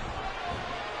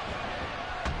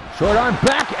 Short arm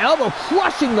back elbow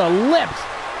crushing the lips.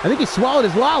 I think he swallowed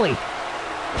his lolly.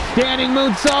 Standing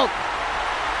moonsault.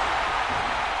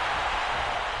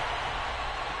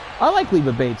 I like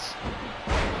Leva Bates.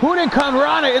 Hurricane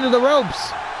Rana into the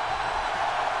ropes.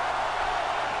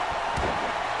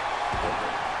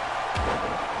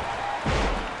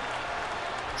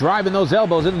 Driving those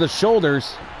elbows into the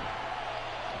shoulders.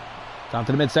 Down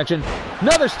to the midsection.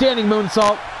 Another standing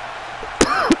moonsault.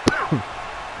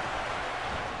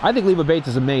 I think Leva Bates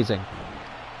is amazing.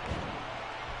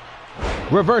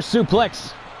 Reverse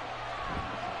suplex.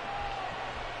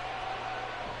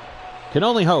 Can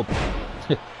only hope.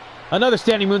 Another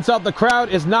standing moonsault. The crowd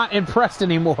is not impressed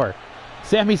anymore.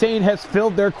 Sami Zayn has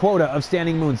filled their quota of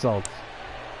standing moonsaults.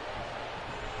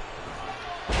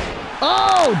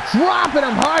 Oh, dropping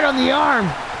him hard on the arm.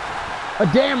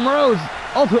 A damn Rose.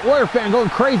 Ultimate Warrior fan going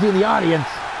crazy in the audience.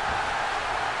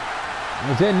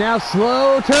 It's in now,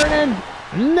 slow turning.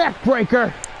 Neck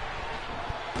breaker.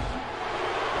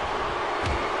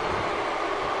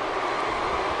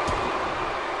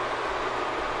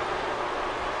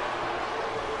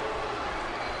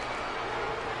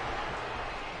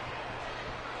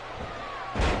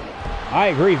 I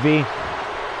agree, V.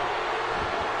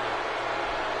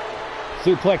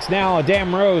 Suplex now, a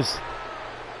damn Rose.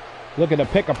 Looking to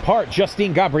pick apart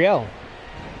Justine Gabriel.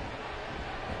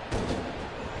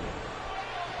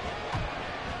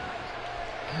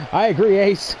 I agree,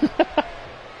 Ace.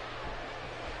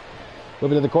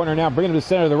 Moving to the corner now, bringing him to the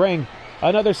center of the ring.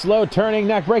 Another slow turning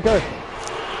neck breaker.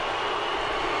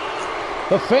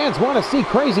 The fans want to see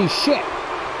crazy shit.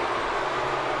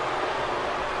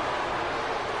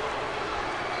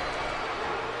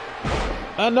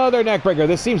 Another neck breaker.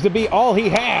 This seems to be all he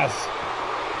has.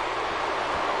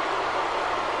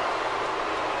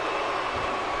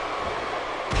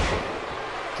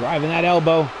 Driving that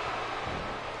elbow.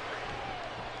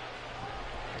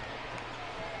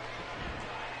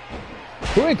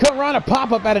 Hurricane Rana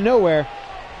pop-up out of nowhere.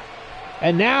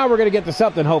 And now we're going to get to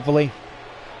something, hopefully.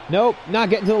 Nope,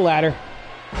 not getting to the ladder.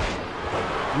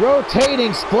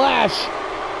 Rotating splash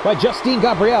by Justine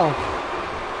Gabriel.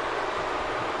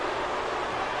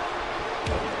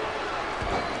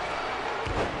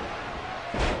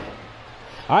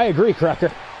 I agree,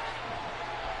 Cracker.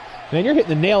 Man, you're hitting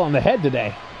the nail on the head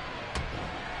today.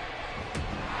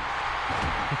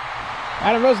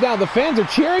 Adam Rose down. The fans are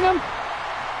cheering him.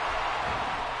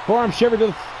 Forearm shiver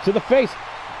to the face.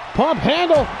 Pump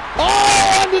handle.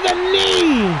 Oh, under the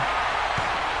knee.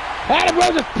 Adam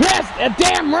Rose is pissed. A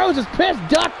damn Rose is pissed.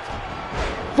 Ducked.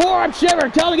 Forearm shiver.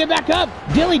 Tell him to get back up.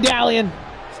 Dilly-dallying.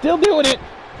 Still doing it.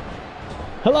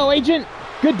 Hello, agent.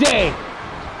 Good day.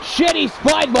 Shitty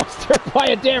spine buster by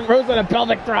a damn Rose on a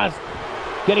pelvic thrust.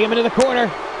 Getting him into the corner.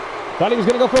 Thought he was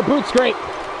going to go for a boot scrape.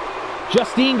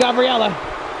 Justine Gabriella.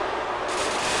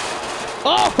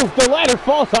 Oh, the ladder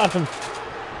falls on him.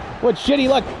 What shitty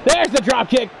luck. There's the drop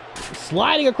kick.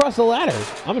 Sliding across the ladder.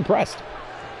 I'm impressed.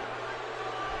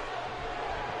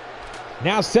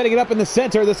 Now setting it up in the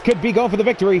center. This could be going for the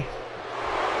victory.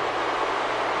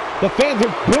 The fans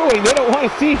are booing. They don't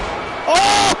want to see.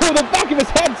 Oh, the back of his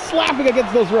head slapping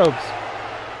against those ropes.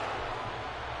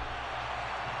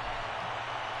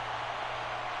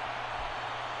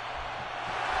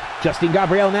 Justine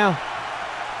Gabriel now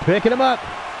picking him up.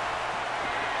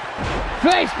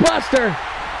 Face buster.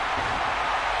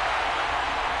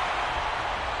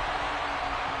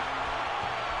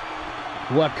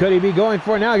 What could he be going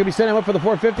for now? Could be setting him up for the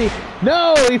 450.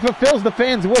 No, he fulfills the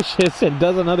fans' wishes and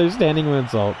does another standing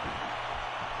moonsault.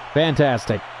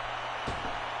 Fantastic.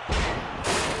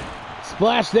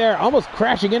 Splash there, almost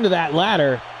crashing into that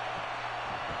ladder.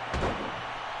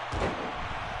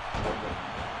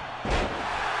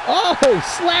 Oh,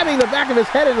 slamming the back of his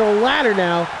head into the ladder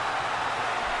now.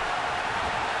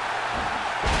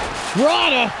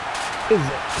 Rana, his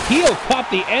heel caught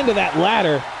the end of that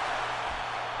ladder.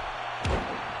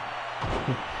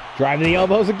 Driving the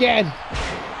elbows again.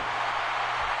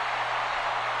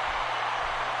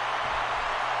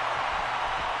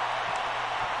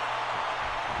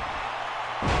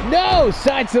 No!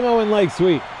 Side Samoan leg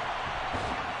sweep.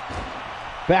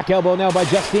 Back elbow now by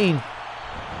Justine.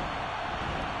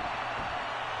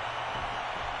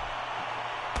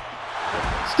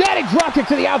 Static dropkick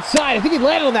to the outside. I think he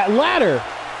landed on that ladder.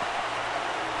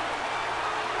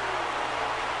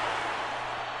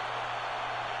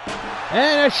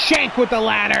 And a shank with the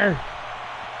ladder.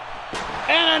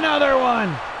 And another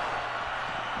one.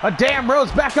 A damn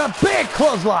Rose back up. Big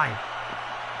clothesline.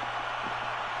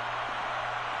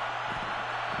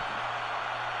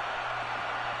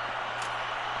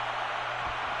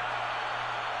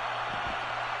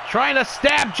 Trying to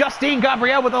stab Justine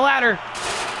Gabriel with the ladder.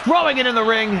 Throwing it in the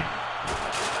ring.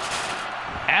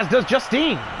 As does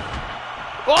Justine.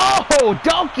 Oh,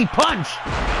 donkey punch.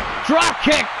 Drop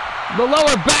kick. The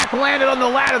lower back landed on the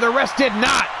ladder. The rest did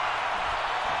not.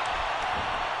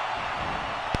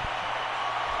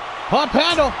 Pump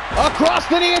handle. Across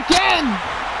the knee again.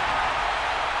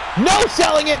 No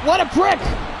selling it. What a prick.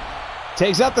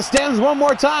 Takes out the stems one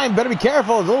more time. Better be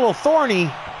careful. It's a little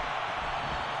thorny.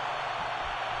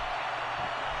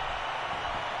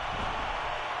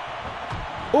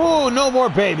 Ooh, no more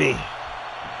baby.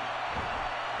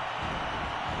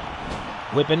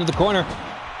 Whip into the corner.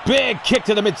 Big kick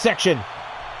to the midsection.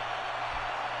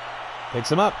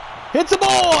 Picks him up. Hits a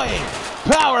boy!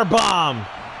 Power bomb.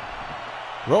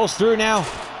 Rolls through now.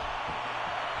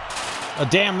 A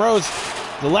damn Rose.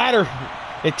 The ladder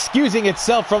excusing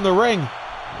itself from the ring.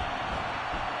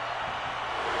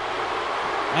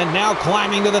 And now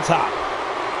climbing to the top.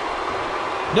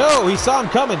 No, he saw him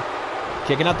coming.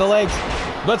 Kicking up the legs.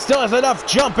 But still has enough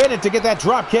jump in it to get that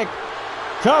drop kick.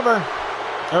 Cover.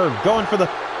 Or going for the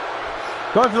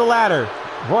ladder.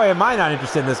 Boy, am I not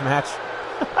interested in this match.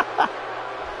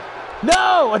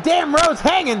 No! A damn Rose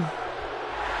hanging!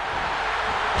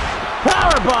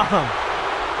 Powerbomb!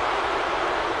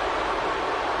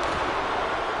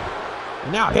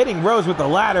 Now hitting Rose with the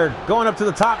ladder. Going up to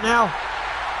the top now.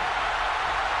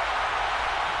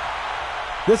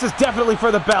 This is definitely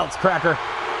for the belts, Cracker.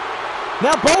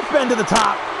 Now both men to the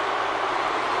top.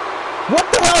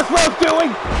 What the hell is Rose doing?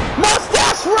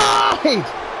 Mustache ride!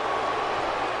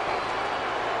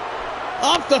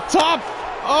 Off the top.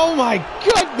 Oh my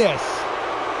goodness.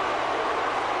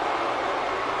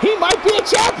 He might be a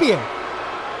champion.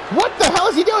 What the hell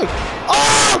is he doing?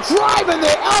 Oh, driving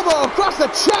the elbow across the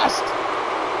chest.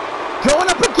 Going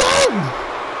up again.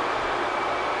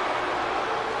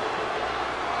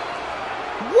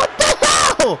 What the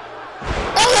hell?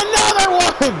 And another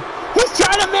one. He's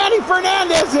trying to Manny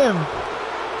Fernandez him.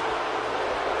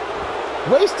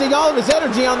 Wasting all of his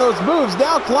energy on those moves.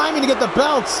 Now climbing to get the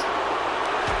belts.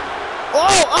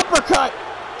 Oh, uppercut.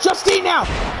 Justine now.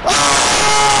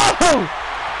 Oh!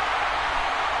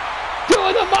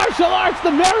 Doing the martial arts,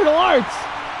 the marital arts.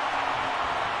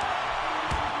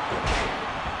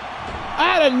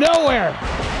 Out of nowhere.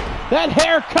 That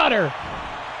hair cutter.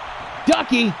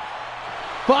 Ducky.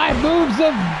 5 moves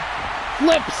of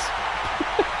flips.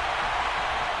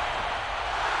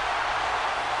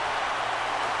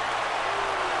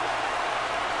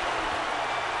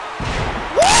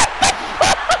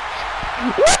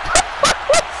 What the fuck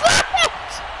was that?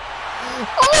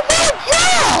 Oh my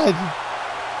God!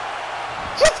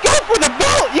 Just go for the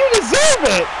belt! You deserve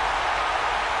it!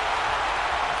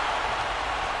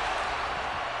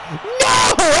 No!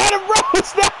 Adam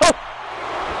Rose now!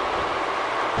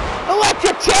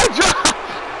 Electric chair drop!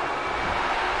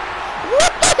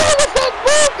 What the hell was that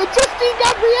move that Justine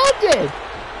Gabriel did?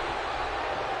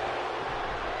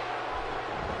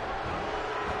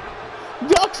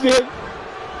 Ducks it!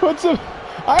 Puts him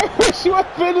Irish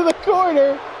whip into the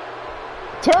corner.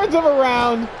 Turns him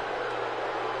around.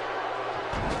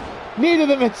 Knee to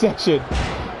the midsection.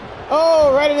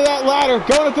 Oh, right into that ladder.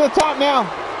 Going up to the top now.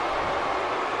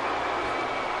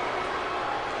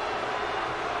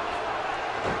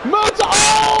 Moves.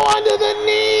 Oh, under the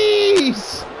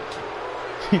knees.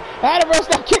 Adam Rose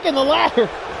now kicking the ladder.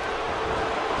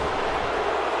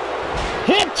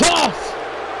 Hip toss.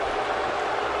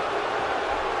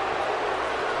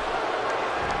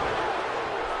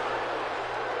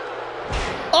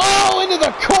 Oh, into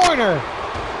the corner.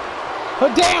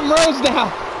 Oh, damn, Rose now.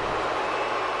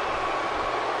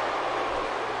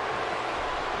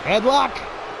 Headlock.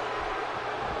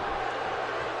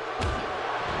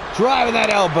 Driving that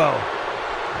elbow.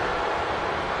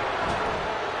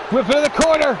 Whip into the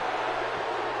corner.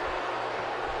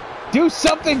 Do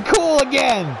something cool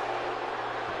again.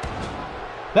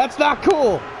 That's not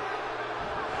cool.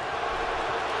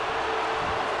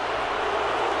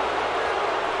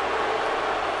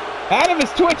 Adam is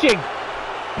twitching.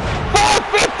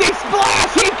 450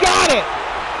 splash. He got it.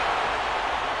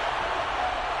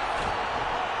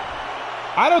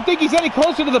 I don't think he's any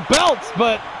closer to the belts,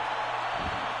 but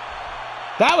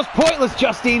that was pointless,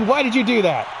 Justine. Why did you do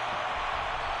that?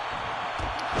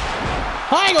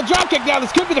 High angle dropkick now.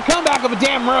 This could be the comeback of a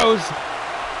damn Rose.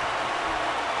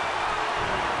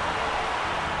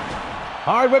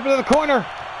 Hard whip into the corner.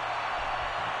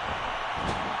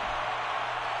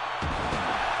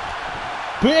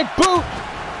 Big boot.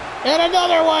 And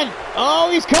another one. Oh,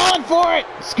 he's calling for it.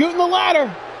 Scooting the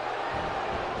ladder.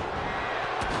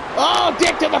 Oh,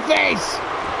 dick to the face.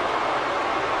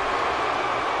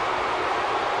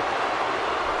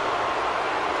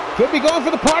 Could be going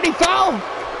for the party foul.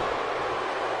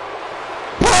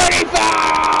 Party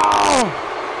foul!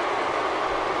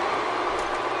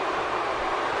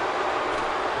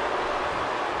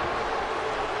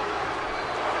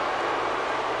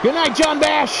 Good night, John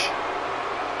Bash.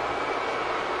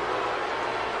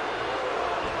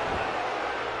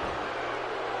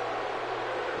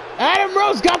 Adam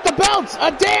Rose got the belts.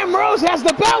 A damn Rose has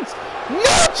the belts.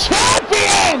 New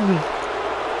champion!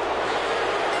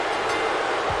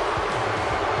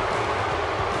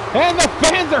 And the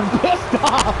fans are pissed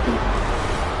off.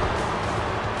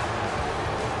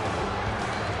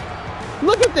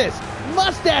 Look at this.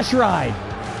 Mustache ride.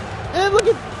 And look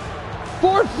at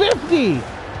 450.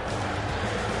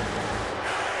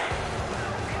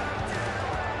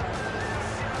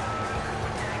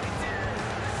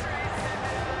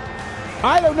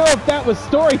 I don't know if that was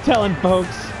storytelling,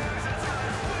 folks.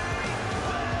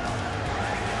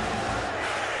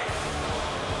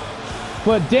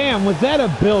 But damn, was that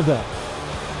a build-up?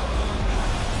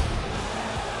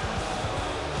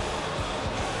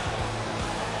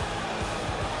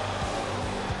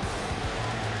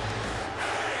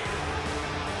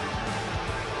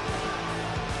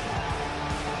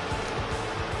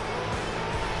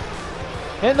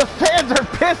 And the fans are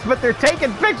pissed, but they're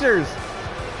taking pictures.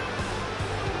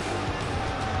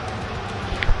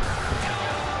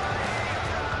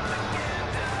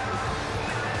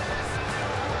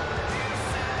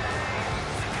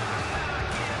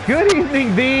 Good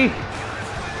evening, V.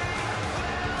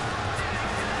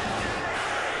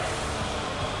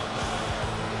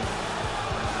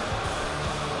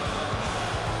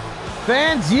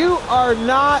 Fans, you are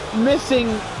not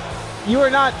missing, you are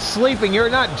not sleeping, you're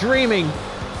not dreaming.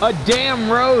 A damn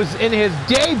Rose in his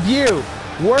debut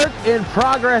work in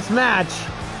progress match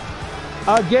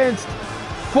against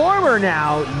former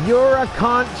now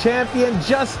Eurocon champion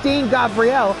Justine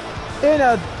Gabrielle in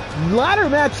a ladder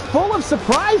match full of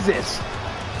surprises.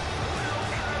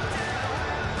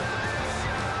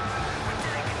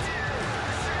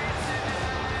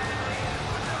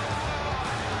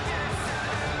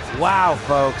 Wow,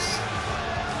 folks.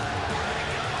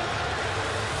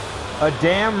 A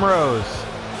damn Rose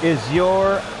is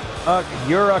your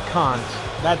Eurocon.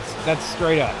 That's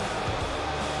straight up.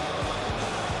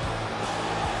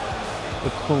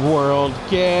 The world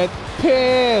get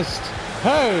pissed.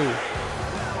 Hey.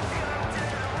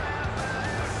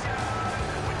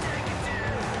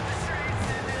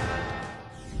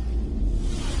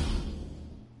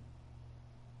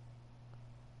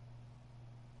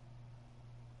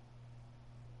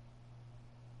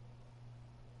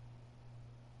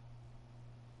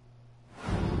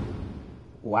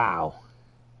 Wow.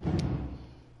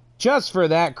 Just for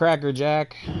that, Cracker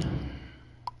Jack.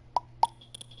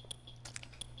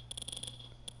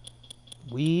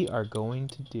 We are going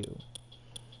to do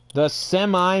the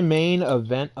semi-main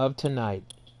event of tonight.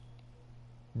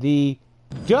 The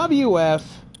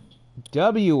WFWF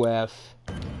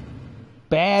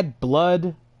Bad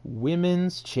Blood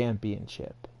Women's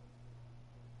Championship.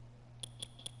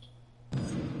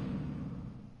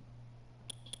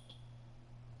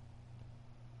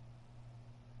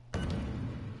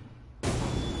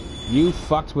 You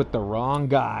fucked with the wrong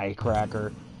guy,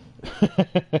 Cracker.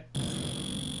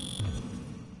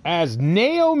 As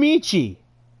Naomichi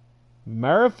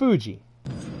Marufuji.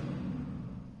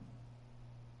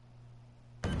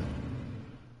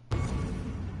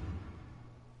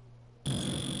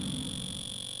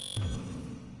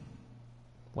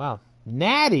 Wow.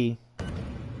 Natty.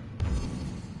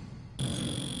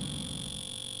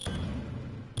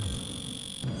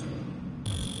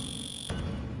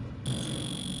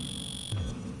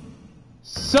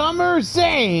 Summer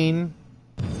Zayn.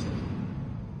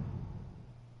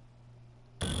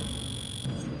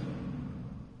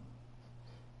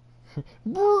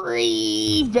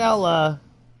 Brie Bella.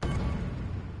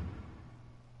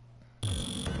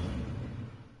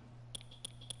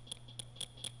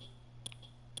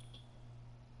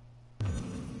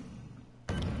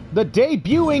 The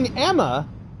debuting Emma.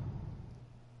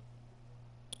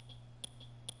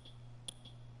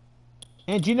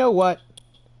 And you know what?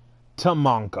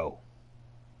 Tamanko.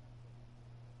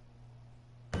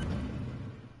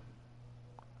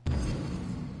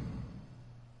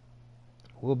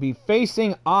 We'll be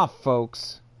facing off,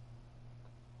 folks,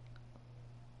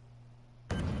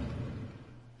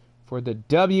 for the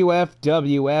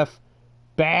WFWF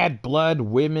Bad Blood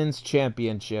Women's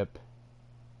Championship.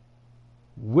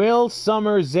 Will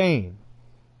Summer Zayn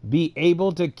be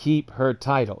able to keep her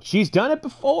title? She's done it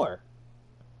before,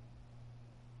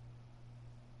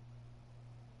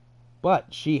 but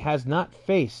she has not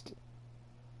faced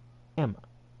Emma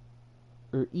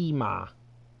or Ema.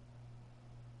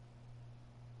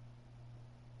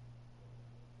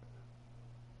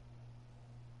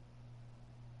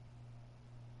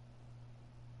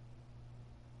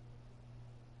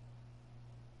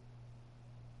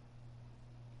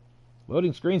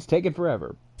 Loading screens taking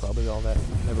forever. Probably all that.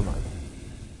 Never mind.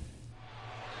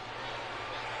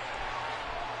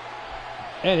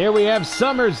 And here we have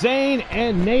Summer Zayn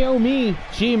and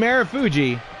Naomichi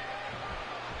Marufuji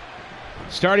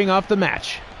starting off the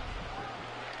match.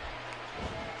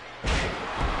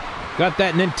 Got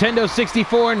that Nintendo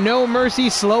 64 No Mercy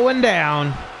slowing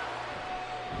down.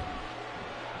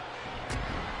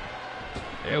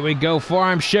 There we go.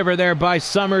 Forearm shiver there by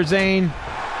Summer Zayn.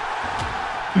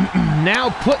 Now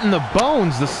putting the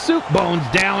bones, the soup bones,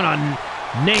 down on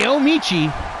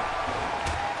Naomichi.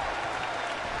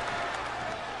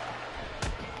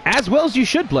 As well as you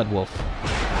should, Blood Wolf.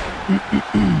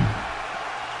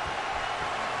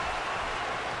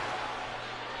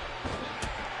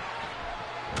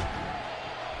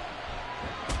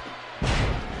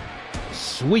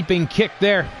 Sweeping kick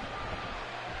there.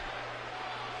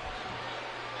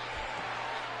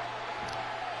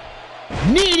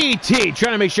 Knee DT,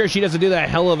 trying to make sure she doesn't do that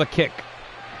hell of a kick.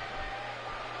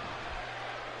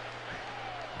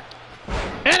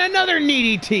 And another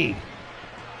knee DT.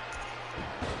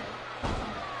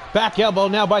 Back elbow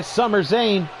now by Summer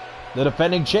Zayn, the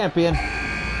defending champion.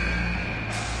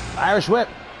 Irish whip.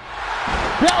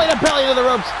 Belly to belly to the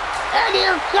ropes. And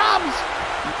here comes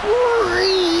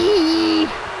Brie.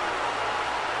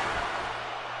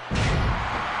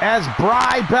 As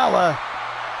Brie Bella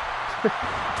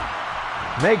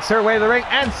makes her way to the ring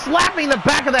and slapping the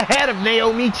back of the head of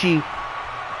Naomichi.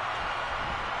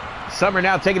 Summer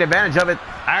now taking advantage of it.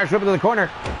 Irish whip into the corner.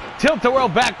 Tilt-a-whirl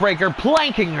backbreaker,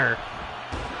 planking her.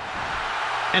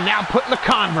 And now putting the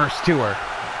Converse to her.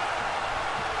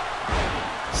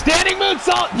 Standing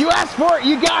moonsault. You asked for it.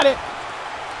 You got it.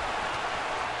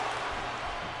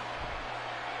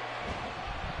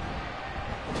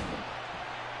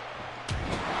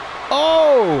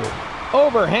 Oh!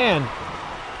 Overhand.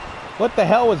 What the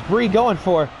hell was Brie going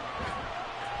for?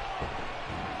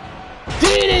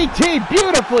 DDT,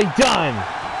 beautifully done.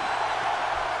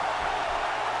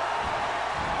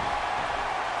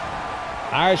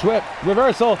 Irish whip,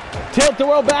 reversal,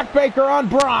 tilt-a-whirl backbreaker on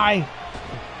Brie.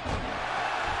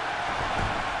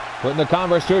 Putting the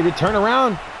Converse to her to turn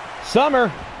around.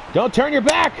 Summer, don't turn your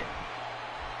back.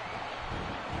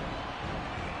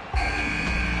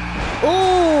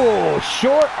 Ooh,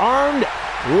 short-armed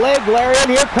leg lariat.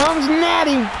 Here comes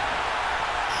Natty.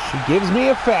 She gives me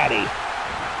a fatty.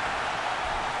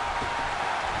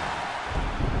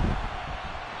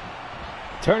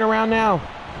 Turn around now.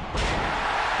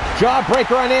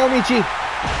 Jawbreaker on Naomichi.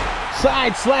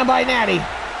 Side slam by Natty.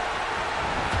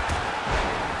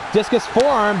 Discus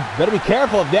forearm. Better be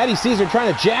careful if Natty sees her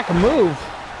trying to jack a move.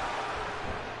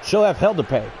 She'll have hell to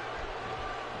pay.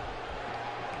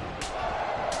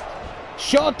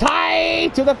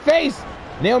 Shotai to the face.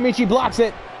 Naomichi blocks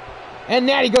it. And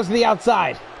Natty goes to the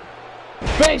outside.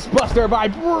 Face buster by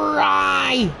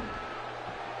Bry.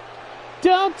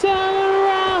 Don't turn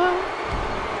around.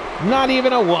 Not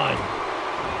even a 1.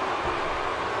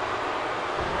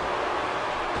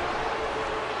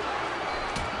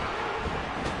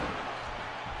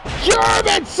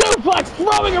 German suplex,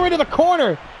 throwing her into the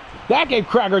corner. That gave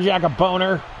Crackerjack a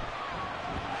boner.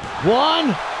 1.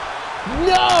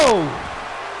 No!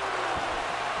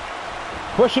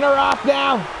 Pushing her off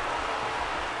now.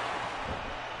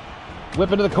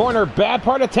 Whip into the corner. Bad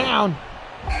part of town.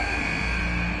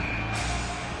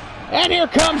 And here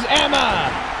comes Emma.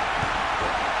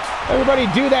 Everybody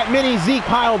do that mini Zeke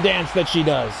Heil dance that she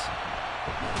does.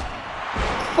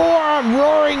 Forearm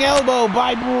roaring elbow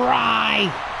by Bry.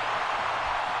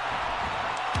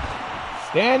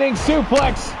 Standing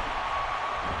suplex.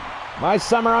 My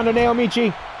Summer onto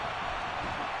Naomichi.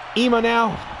 Ema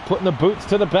now putting the boots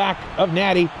to the back of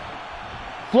Natty.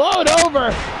 Float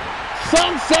over.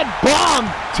 Sunset bomb.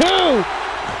 2,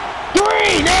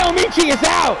 3. Naomichi is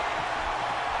out.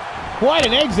 Quite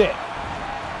an exit.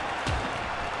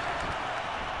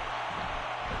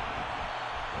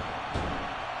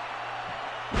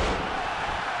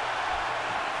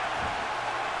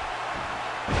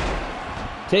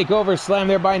 Takeover slam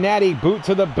there by Natty. Boot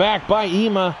to the back by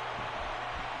Ema.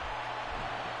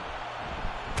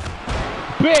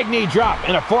 Big knee drop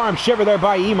and a forearm shiver there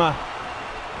by Ema.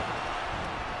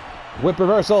 Whip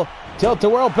reversal. Tilt to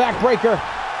whirl backbreaker.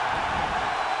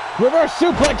 Reverse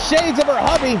suplex, shades of her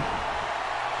hubby.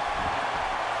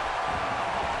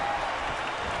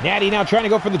 Natty now trying to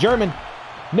go for the German.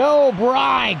 No,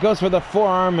 Bry goes for the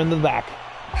forearm in the back.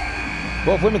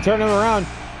 Both women turn him around.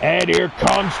 And here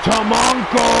comes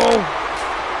Tomonko.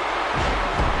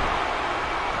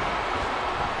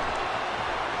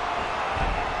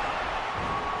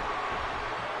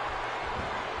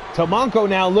 Tomonko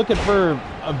now looking for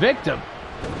a victim.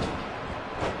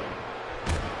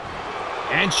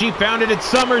 And she found it at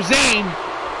Summer Zane.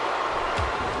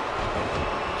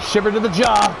 Shiver to the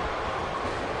jaw.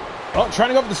 Oh, trying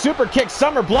to go for the super kick.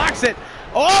 Summer blocks it.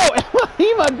 Oh,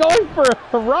 Ema going for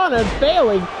Harana and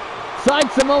failing.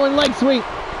 Side Samoan leg sweep.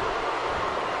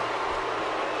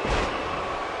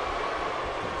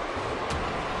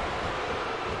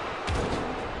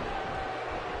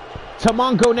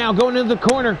 Tomonko now going into the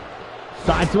corner.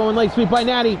 Side Samoan leg sweep by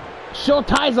Natty.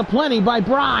 Showties aplenty by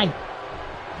Bry.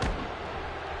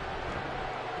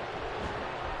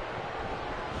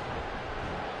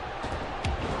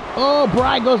 Oh,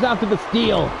 Bry goes out to the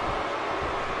steal.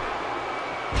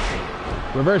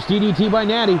 Reverse DDT by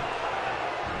Natty.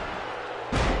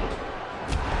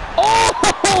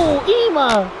 Oh,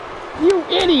 Ema! You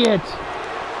idiot!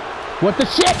 What the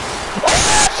shit?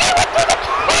 Oh, she went through the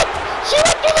kick! She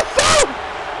went through the cell!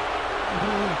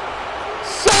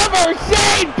 Summer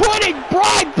Zane putting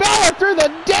Bry Bella through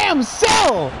the damn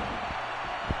cell!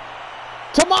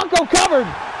 Tomonko covered.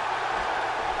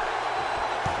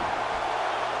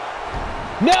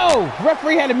 No!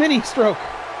 Referee had a mini stroke.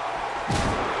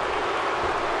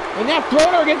 And now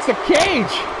throwing her against the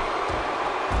cage.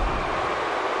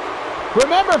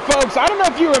 Remember, folks, I don't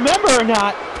know if you remember or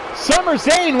not, Summer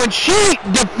Zane, when she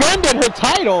defended her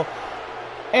title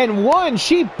and won,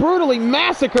 she brutally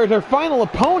massacred her final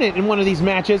opponent in one of these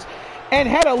matches and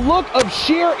had a look of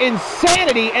sheer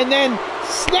insanity and then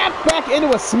snapped back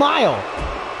into a smile.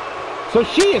 So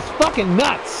she is fucking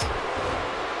nuts.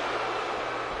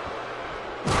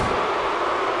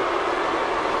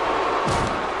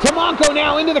 Tomonko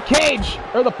now into the cage,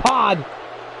 or the pod.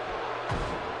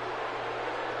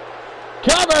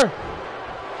 Cover!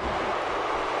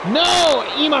 No!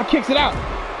 Ema kicks it out.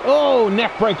 Oh,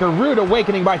 neck breaker. Rude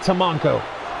awakening by Tomonko.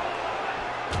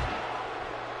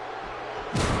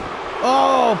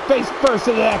 Oh, face first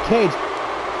into that cage.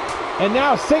 And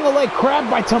now single leg crab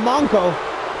by Tomonko.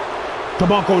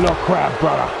 Tomonko love crab,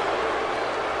 brother.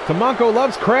 Tomonko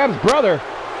loves crab's brother.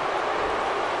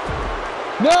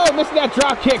 No, missing that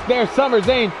drop kick there. Summer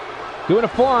Zane doing a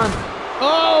forearm.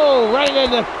 Oh, right in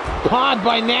the pod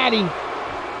by Natty.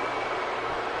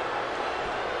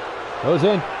 Goes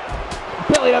in.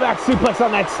 Belly to back suplex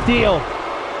on that steel.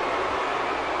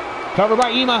 Covered by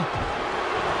Ema.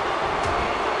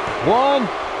 1,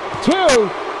 2,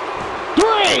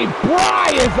 3. Bry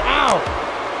is out.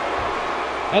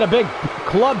 And a big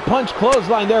club punch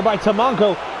clothesline there by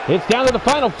Tomonko. It's down to the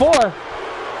final 4.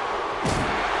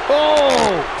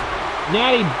 Oh!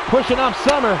 Natty pushing off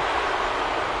Summer.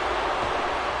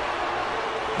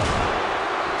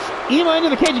 Ema into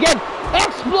the cage again.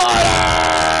 Exploder!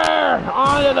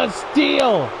 Onto the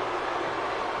steel.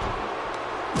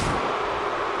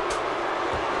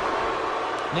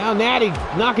 Now Natty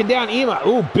knocking down Ema.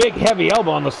 Ooh, big heavy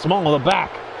elbow on the small of the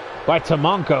back by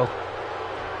Tamanko.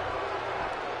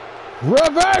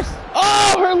 Reverse!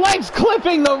 Oh, her legs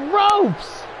clipping the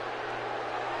ropes!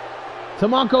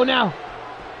 Tamanko now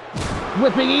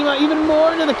whipping Ema even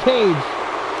more into the cage.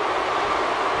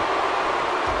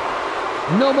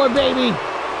 No more, baby.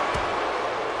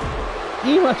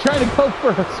 Ema trying to go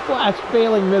for a splash,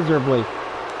 failing miserably.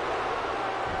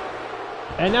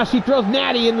 And now she throws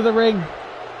Natty into the ring.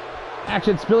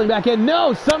 Action spilling back in.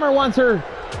 No, Summer wants her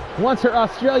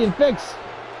Australian fix.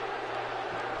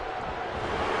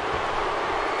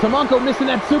 Tamanko missing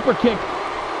that super kick.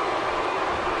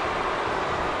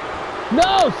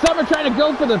 No, Summer trying to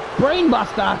go for the brain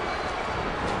buster.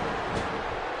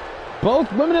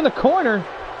 Both women in the corner.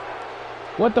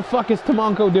 What the fuck is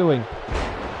Tamanko doing?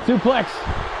 Suplex.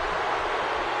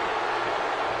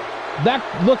 That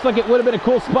looks like it would have been a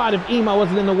cool spot if Ema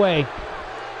wasn't in the way.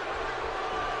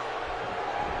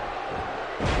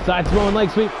 Side Samoan leg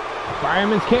sweep.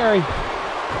 Fireman's carry.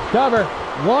 Cover.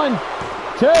 1,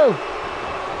 2.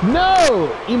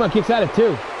 No! Ema kicks out at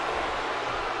 2.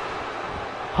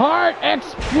 Heart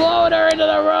exploder into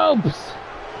the ropes.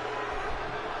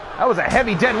 That was a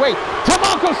heavy dead weight.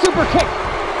 Tamanko super kick.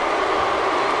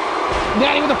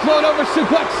 Natty with a float over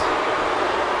suplex.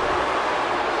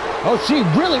 Oh, she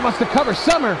really wants to cover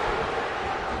Summer.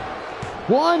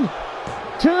 1,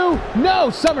 2. No!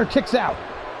 Summer kicks out.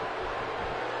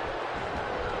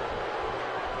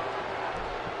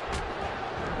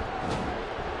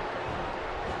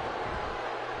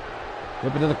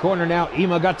 Whip into the corner now.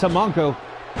 Ema got Tamanko.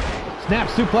 Snap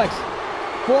suplex.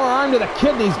 Forearm to the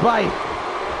kidneys by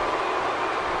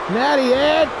Natty,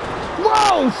 and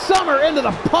whoa! Summer into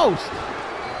the post.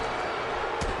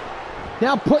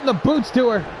 Now putting the boots to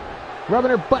her.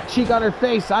 Rubbing her butt cheek on her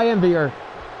face. I envy her.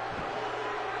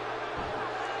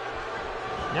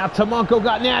 Now Tamanko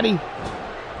got Natty.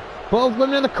 Both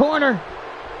women in the corner.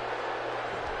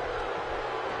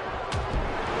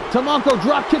 Tamanko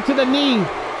drop kick to the knee.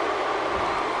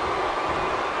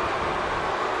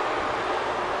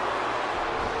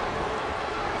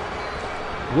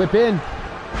 Whip in.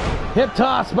 Hip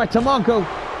toss by Tamanko.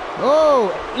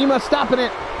 Oh, Ema stopping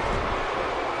it.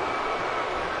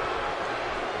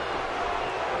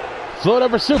 Float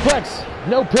over suplex.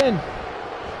 No pin.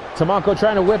 Tamanko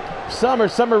trying to whip Summer.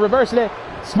 Summer reversing it.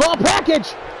 Small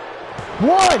package. 1,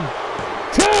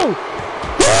 2,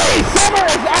 3. Summer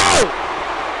is out.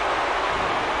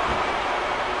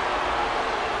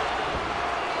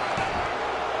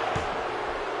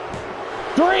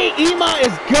 Ema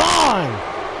is gone.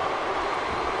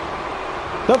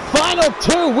 The final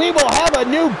 2, we will have a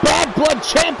new Bad Blood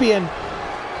champion.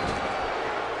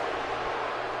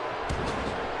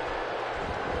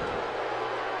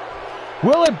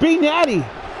 Will it be Natty?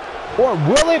 Or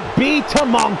will it be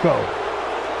Tamanko?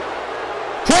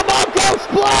 Tamanko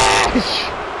splash!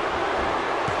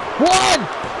 1,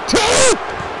 2,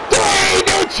 3,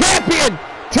 new champion!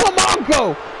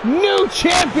 Tamanko, new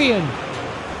champion!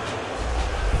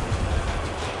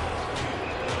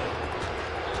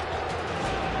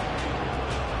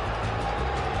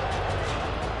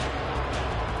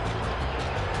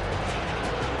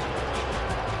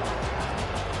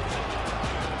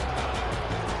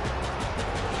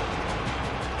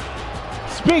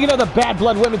 Speaking of the Bad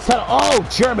Blood Women's title, oh,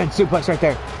 German suplex right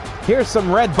there. Here's some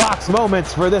red box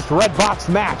moments for this red box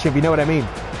match, if you know what I mean.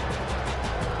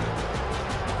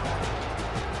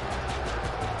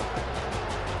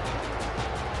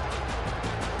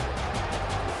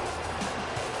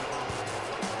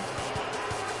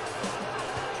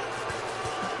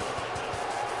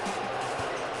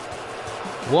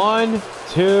 One,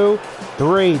 2,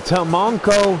 3.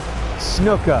 Tamanko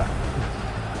Snuka,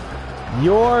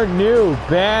 your new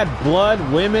Bad Blood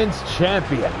Women's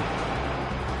Champion.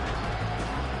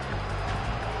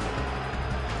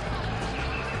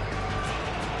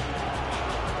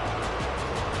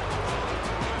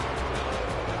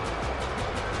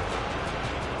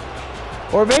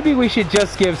 Or maybe we should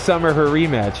just give Summer her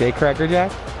rematch, eh, Cracker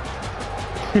Jack?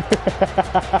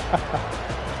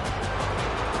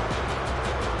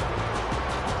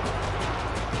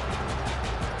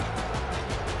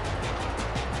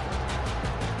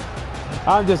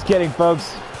 I'm just kidding,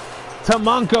 folks.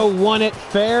 Tamanko won it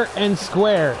fair and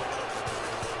square.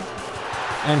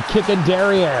 And kicking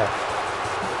derriere.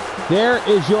 There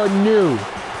is your new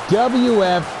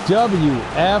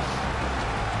WFWF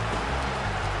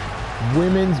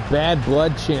Women's Bad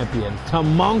Blood Champion,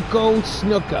 Tamanko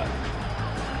Snuka.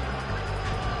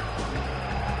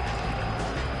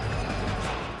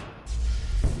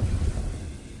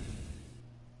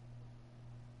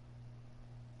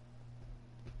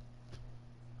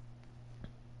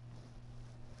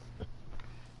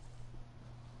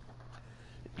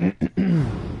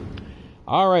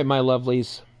 All right, my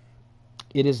lovelies.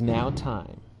 It is now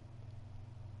time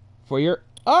for your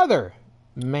other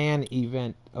man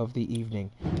event of the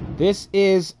evening. This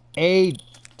is a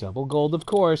double gold, of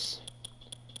course.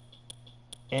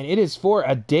 And it is for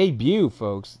a debut,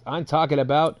 folks. I'm talking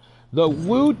about the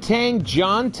Wu-Tang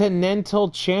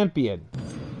Continental Champion,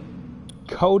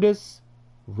 Codus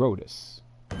Rhodus.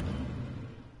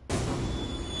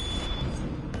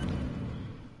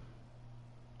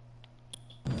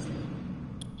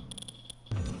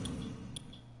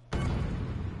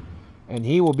 And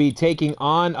he will be taking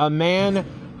on a man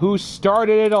who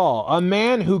started it all. A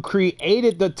man who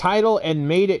created the title and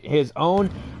made it his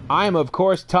own. I'm, of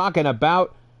course, talking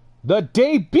about the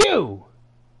debut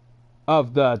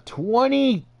of the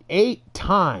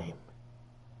 28-time,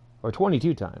 or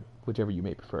 22-time, whichever you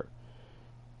may prefer,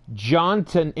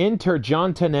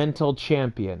 Intercontinental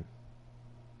Champion.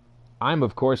 I'm,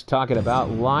 of course, talking about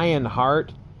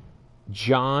Lionheart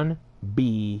John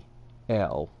B.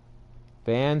 L.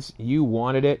 Fans, you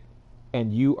wanted it,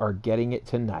 and you are getting it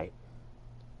tonight.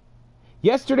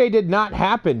 Yesterday did not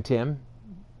happen, Tim.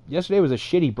 Yesterday was a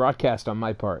shitty broadcast on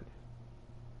my part.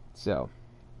 So,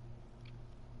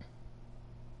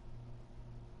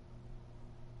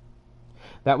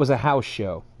 that was a house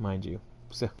show, mind you.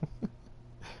 So,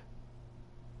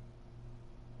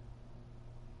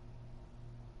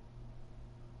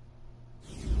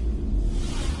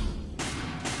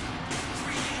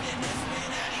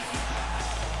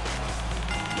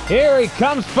 here he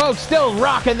comes, folks, still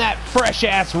rocking that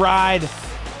fresh-ass ride.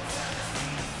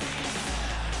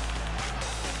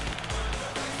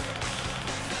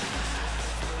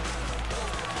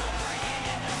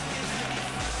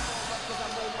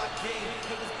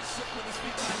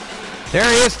 There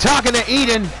he is talking to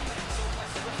Eden.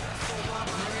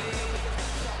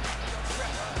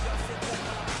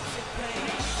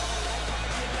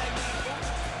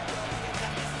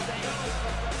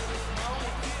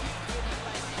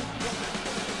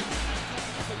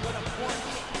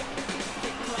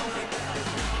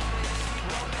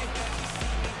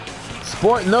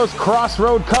 Sporting those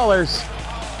crossroad colors.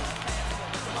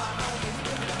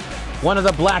 One of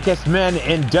the blackest men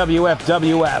in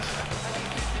WFWF.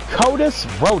 Codus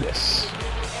Rhodus.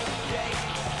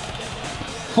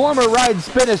 Former Ride and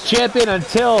Spinners champion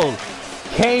until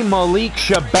K. Malik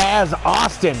Shabazz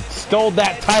Austin stole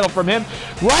that title from him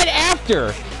right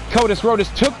after Codus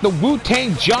Rhodus took the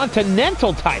Wu-Tang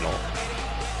Continental title.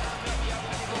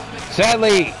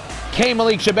 Sadly, K.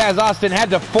 Malik Shabazz Austin had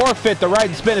to forfeit the Ride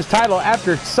and Spinners title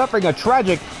after suffering a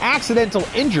tragic accidental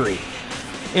injury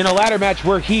in a ladder match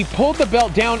where he pulled the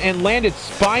belt down and landed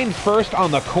spine first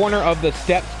on the corner of the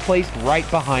steps placed right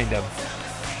behind him.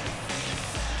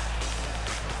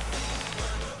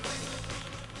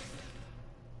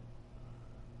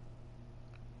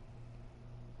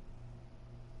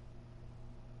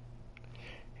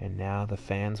 And now the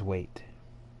fans wait.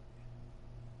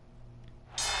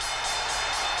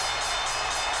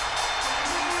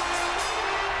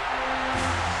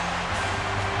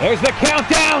 There's the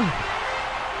countdown!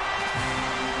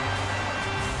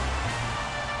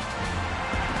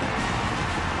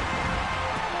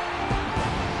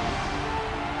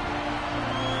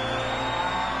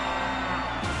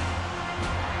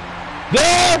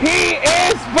 There he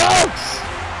is, folks!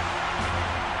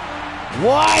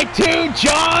 Y2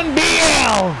 John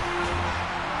B.L.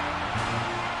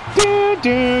 Do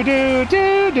do do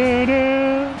do do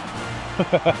do.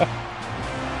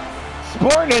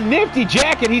 Sporting a nifty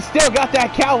jacket, he's still got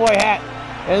that cowboy hat.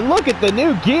 And look at the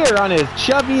new gear on his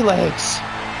chubby legs.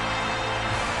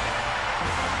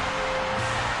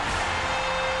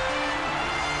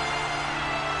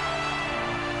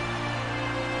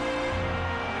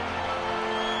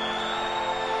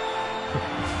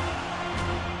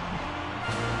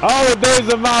 All the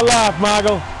days of my life,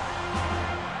 Michael.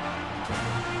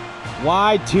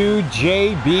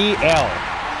 Y2JBL.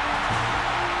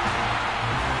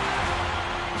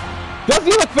 Does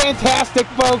he look fantastic,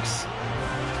 folks?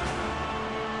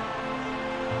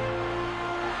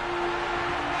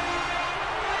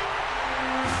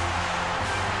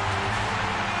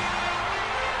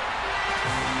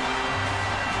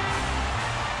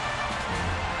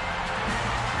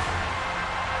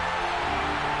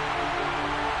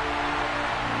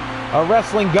 A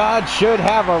wrestling god should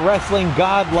have a wrestling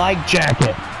god-like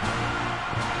jacket.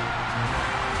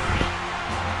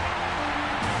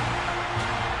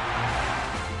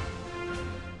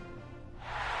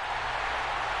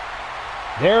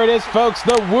 There it is, folks,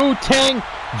 the Wu-Tang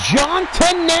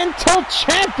Continental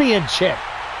Championship.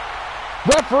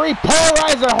 Referee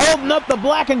Polarizer holding up the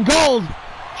black and gold,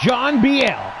 John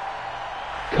B.L.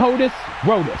 Codus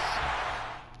Rotus.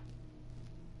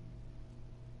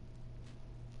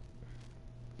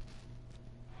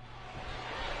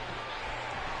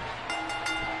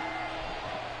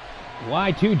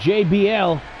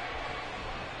 Y2JBL.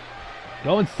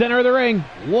 Going center of the ring.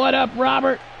 What up,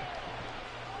 Robert?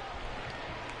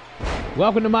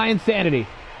 Welcome to my insanity.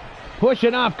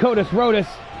 Pushing off Codus Rotus.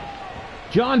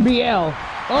 John BL.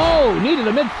 Oh, knee to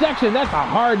the midsection. That's a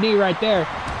hard knee right there.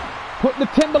 Putting the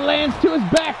Timberlands to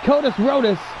his back. Codus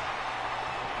Rotus.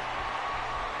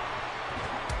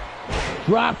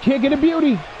 Drop kick and a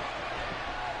beauty.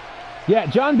 Yeah,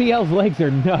 John BL's legs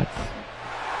are nuts.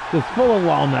 Just full of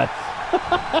walnuts.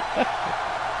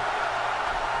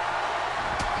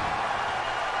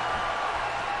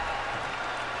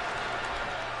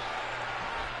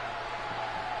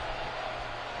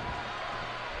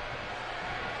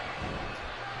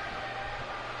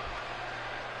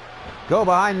 Go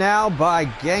behind now by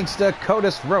Gangsta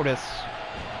Codus Rotus.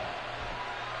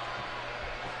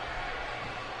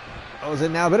 Oh, is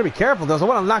it now? Better be careful. Doesn't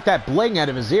want to knock that bling out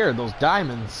of his ear, those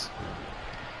diamonds.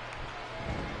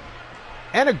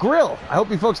 And a grill. I hope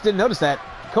you folks didn't notice that.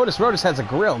 Codus Rotus has a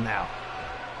grill now.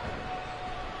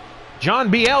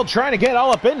 John BL trying to get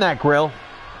all up in that grill.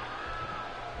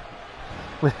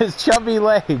 With his chubby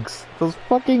legs. Those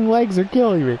fucking legs are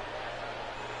killing me.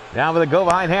 Down with a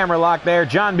go-behind hammerlock there.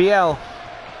 John BL.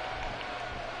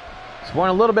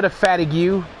 Sporting a little bit of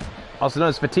fatigue. Also known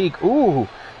as fatigue. Ooh.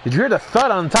 Did you hear the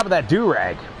thud on top of that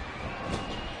do-rag?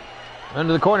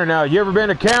 Under the corner now. You ever been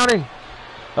to county?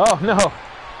 Oh, no.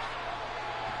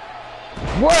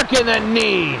 Working the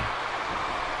knee.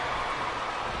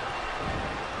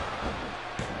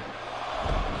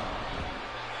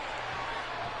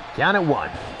 Down at 1.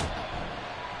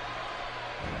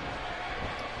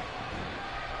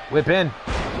 Whip in.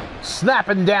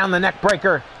 Snapping down the neck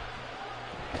breaker.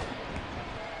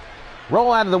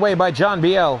 Roll out of the way by John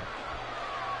BL.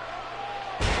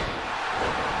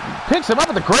 Picks him up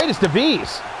with the greatest of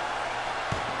ease.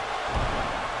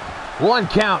 1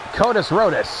 count. Codus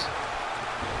Rotus.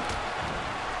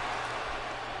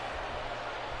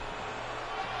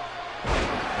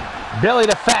 Belly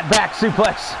to fat back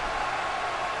suplex.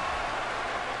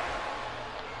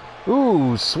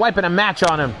 Ooh, swiping a match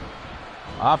on him.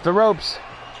 Off the ropes.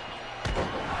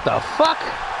 The fuck?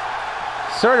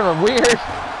 Sort of a weird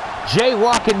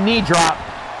jaywalking knee drop.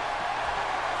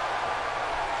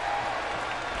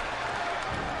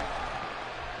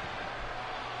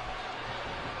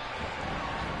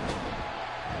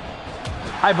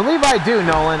 I believe I do,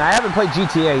 Nolan. I haven't played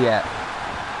GTA yet.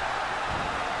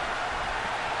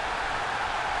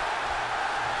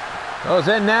 Goes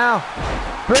in now.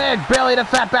 Big belly to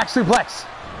fat back suplex.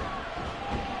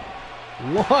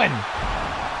 1.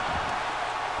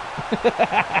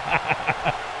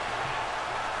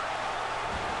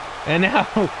 And now,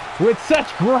 with such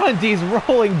grunt, he's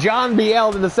rolling John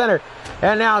BL to the center.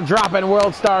 And now dropping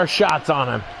World Star shots on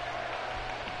him.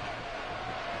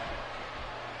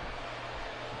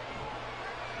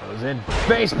 Goes in.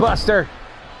 Face buster.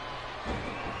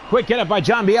 Quick get up by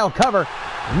John BL. Cover.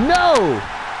 No!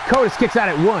 Codus kicks out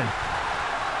at 1.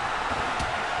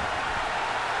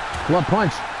 Glove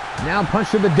punch. Now punch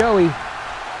to the doughy.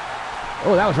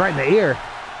 Oh, that was right in the ear.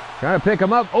 Trying to pick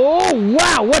him up. Oh,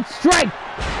 wow, what strike!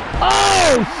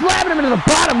 Oh, slapping him into the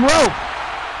bottom rope.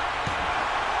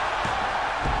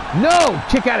 No,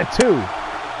 kick out at 2.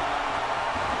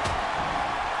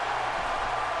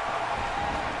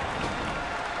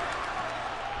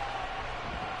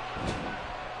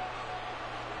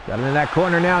 Got him in that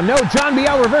corner now. No, John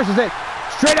BL reverses it.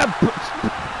 Straight up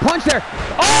punch there.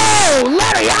 Oh,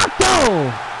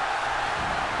 lariato!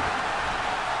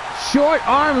 Short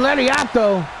arm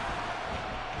lariato.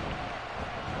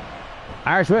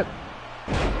 Irish whip.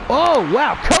 Oh,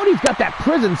 wow. Cody's got that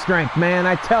prison strength, man,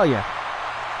 I tell you.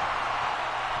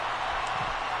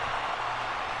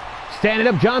 Standing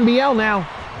up John BL now.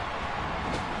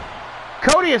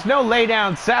 Cody is no lay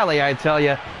down Sally, I tell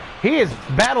you. He has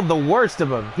battled the worst of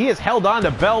them. He has held on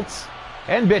to belts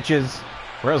and bitches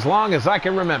for as long as I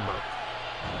can remember.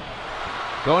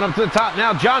 Going up to the top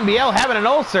now. John BL having an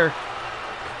ulcer.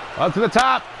 Up to the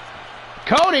top.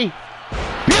 Cody.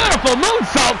 Beautiful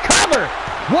moonsault cover.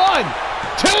 1,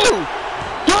 2,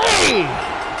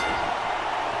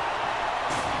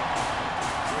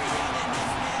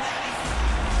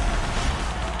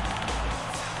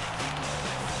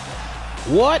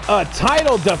 3. What a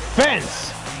title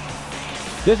defense.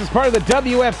 This is part of the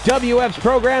WFWF's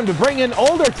program to bring in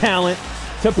older talent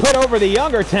to put over the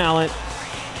younger talent.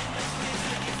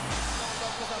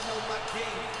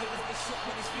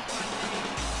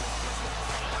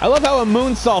 I love how a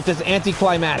moonsault is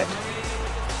anticlimactic.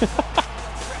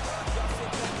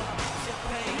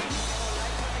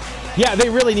 Yeah, they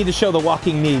really need to show the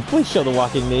walking knee. Please show the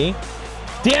walking knee.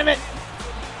 Damn it!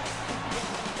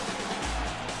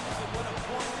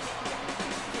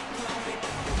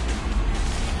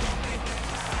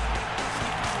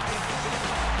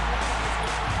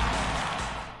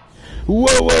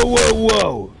 Whoa, whoa, whoa,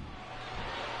 whoa.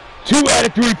 2 out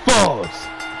of 3 falls.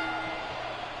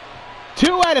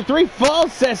 2 out of 3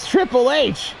 falls, says Triple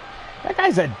H. That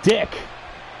guy's a dick.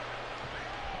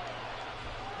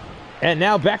 And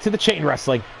now back to the chain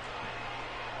wrestling.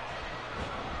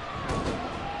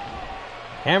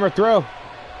 Hammer throw.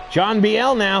 John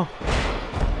BL now.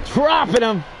 Dropping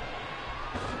him.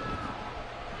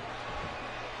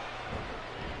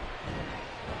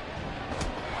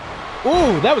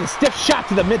 Ooh, that was a stiff shot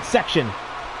to the midsection.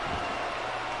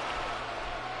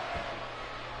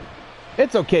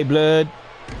 It's okay, blood.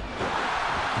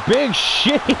 Big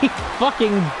shitty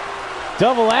fucking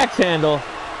double axe handle.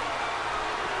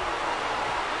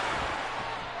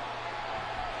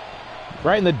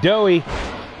 Right in the doughy.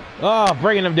 Oh,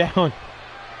 bringing him down.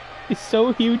 He's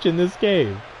so huge in this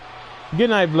game. Good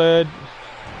night, blood.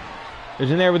 There's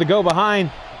in there with the go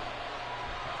behind.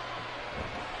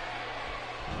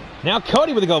 Now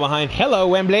Cody with the go behind. Hello,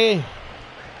 Wembley.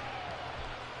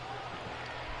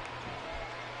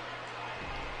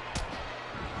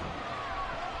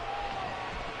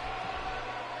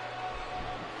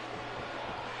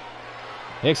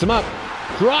 Picks him up.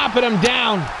 Dropping him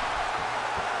down.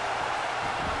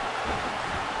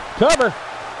 Cover.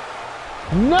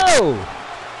 No.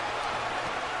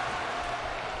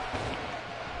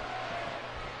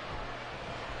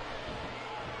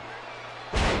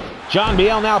 John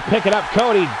BL now picking up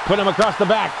Cody, put him across the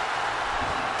back.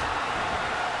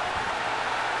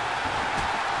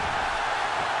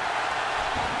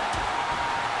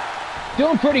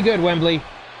 Doing pretty good, Wembley.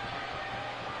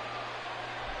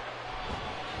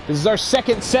 This is our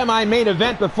second semi-main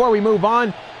event before we move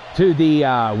on to the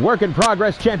Work in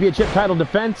Progress Championship title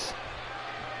defense.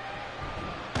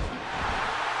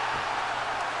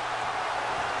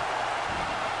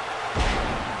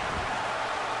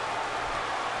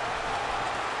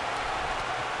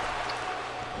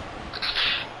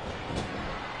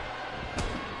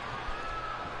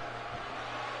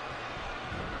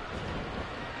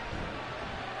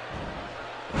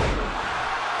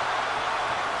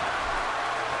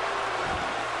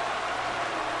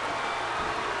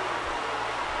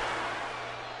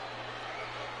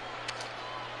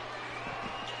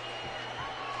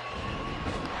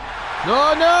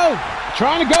 Oh no!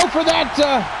 Trying to go for that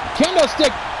kendo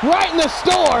stick right in the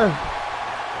store.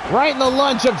 Right in the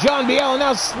lunch of John BL, and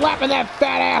now slapping that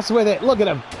fat ass with it. Look at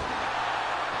him.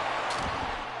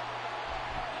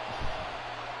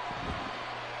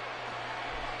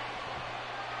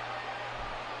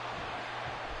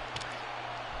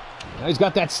 Now he's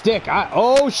got that stick.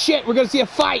 Oh shit, we're going to see a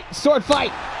fight. Sword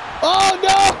fight. Oh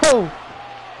no!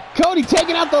 Cody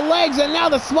taking out the legs, and now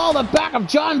the back of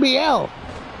John BL.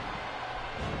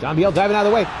 John BL diving out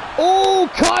of the way. Oh,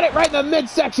 caught it right in the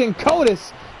midsection.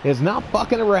 Codis is not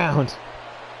fucking around.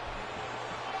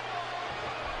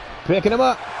 Picking him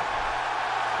up.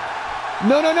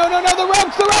 No, no, no, no, no. The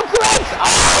ropes, the ropes, the ropes.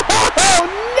 Oh,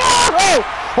 no.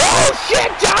 Oh, shit.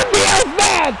 John BL's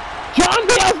mad. John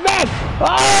BL's mad.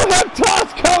 Oh, that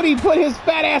toss Cody put his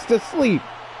fat ass to sleep.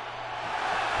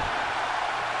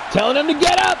 Telling him to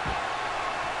get up.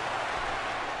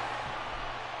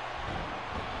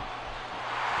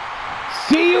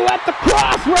 See you at the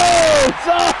crossroads!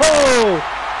 Oh!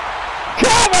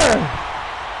 Cover!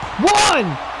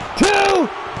 1, 2,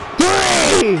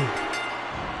 3!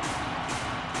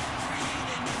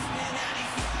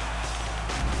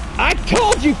 I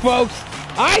told you, folks!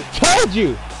 I told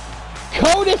you!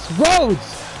 Codis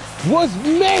Rhodes was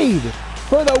made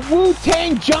for the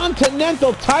Wu-Tang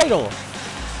Continental title.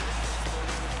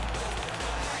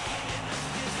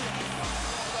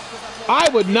 I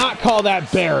would not call that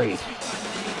buried.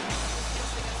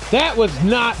 That was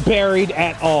not buried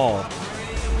at all.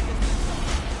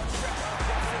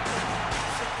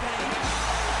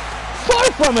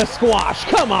 Far from a squash,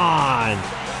 come on!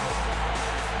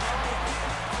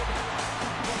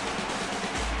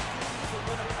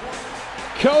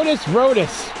 Codis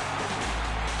Rhodes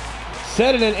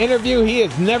said in an interview he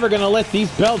is never going to let these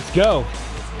belts go,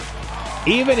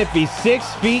 even if he's 6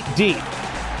 feet deep.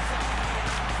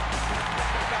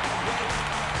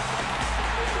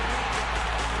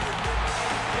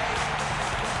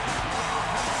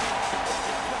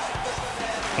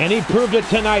 And he proved it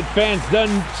tonight, fans. Then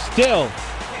still,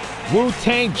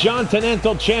 Wu-Tang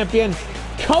Continental Champion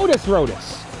Cotus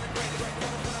Rotus.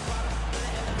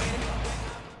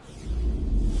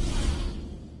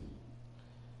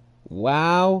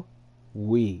 Wow,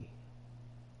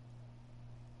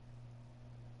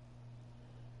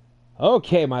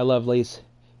 Okay, my lovelies,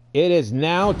 it is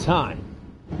now time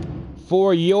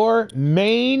for your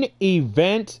main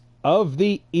event of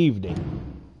the evening.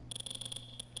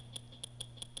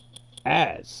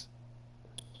 As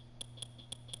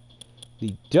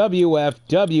the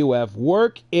WFWF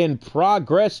Work in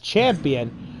Progress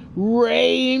Champion,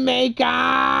 Rainmaker,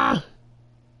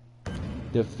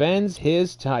 defends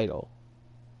his title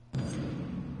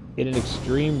in an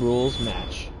Extreme Rules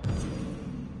match.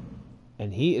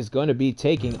 And he is going to be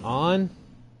taking on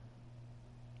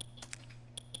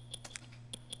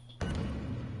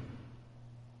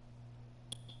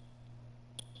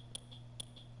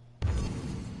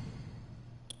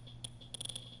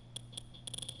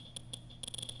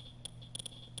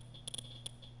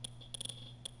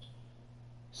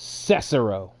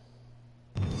Cesaro.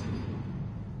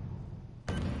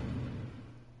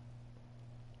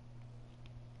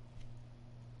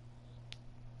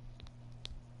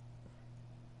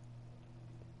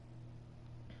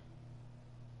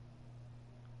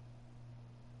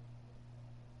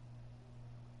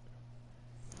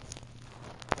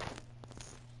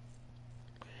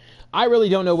 I really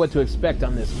don't know what to expect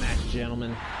on this match,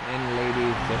 gentlemen and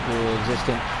ladies that are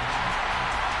existent.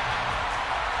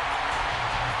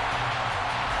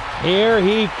 Here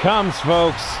he comes,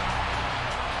 folks.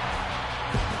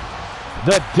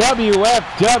 The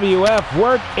WFWF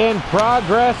Work in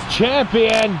Progress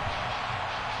Champion.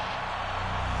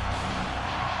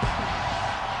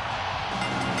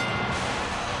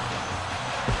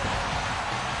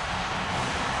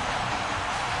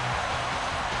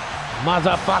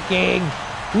 Motherfucking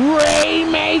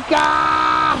Rainmaker!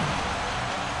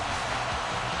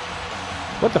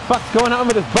 What the fuck's going on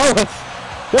with his bullets?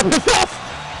 They're possessed!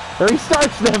 Or he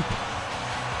starts them.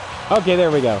 Okay,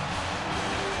 there we go.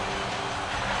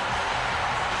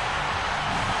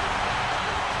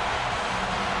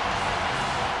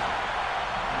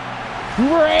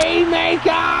 Rainmaker!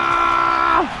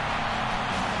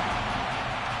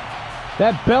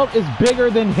 That belt is bigger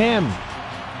than him.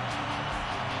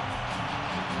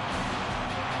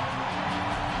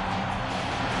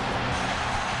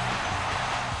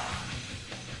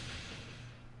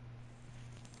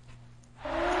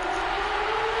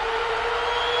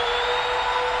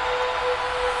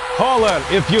 Holler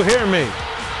if you hear me.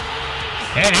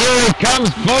 And here he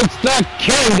comes, folks, the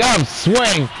king of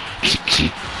swing.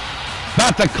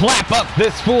 About to clap up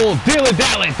this fool.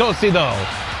 Dilly-dally, do-si-do.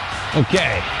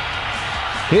 Okay.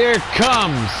 Here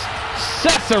comes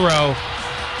Cesaro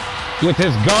with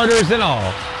his garters and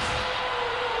all.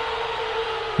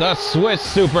 The Swiss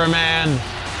Superman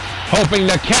hoping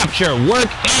to capture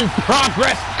Work in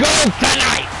Progress gold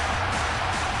tonight.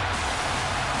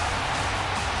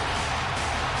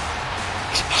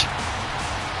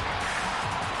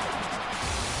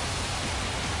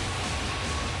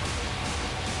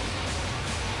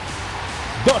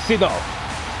 Do-si-do.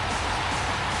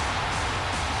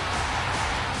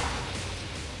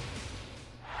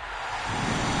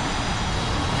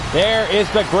 There is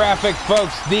the graphic,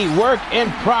 folks. The Work in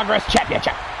Progress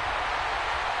Championship.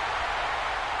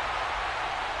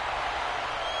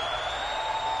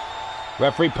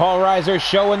 Referee Paul Reiser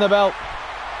showing the belt.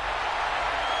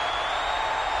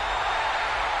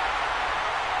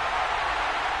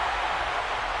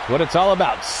 What it's all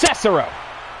about. Cesaro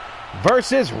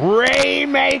versus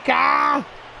Rainmaker.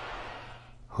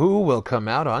 Who will come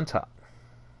out on top?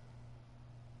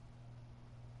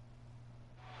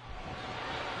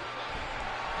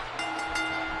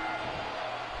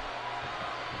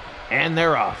 And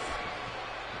they're off.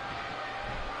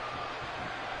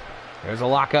 There's a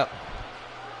lockup.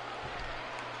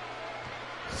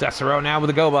 Cesaro now with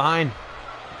a go behind.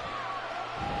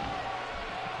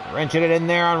 Wrenching it in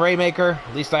there on Rainmaker.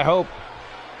 At least I hope.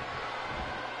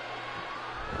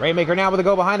 Rainmaker now with a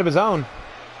go behind of his own.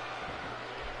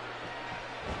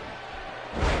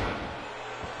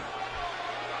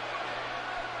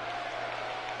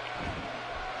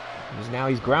 Now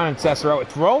he's grounding Cesaro,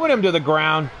 throwing him to the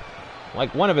ground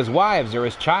like one of his wives or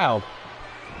his child.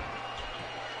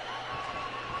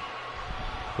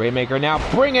 Rainmaker now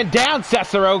bringing down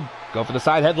Cesaro. Go for the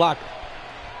side headlock.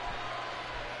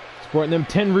 Sporting them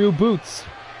Tenryu boots.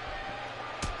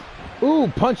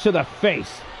 Ooh, punch to the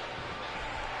face.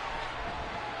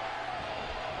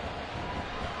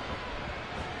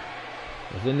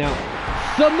 And now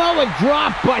Samoa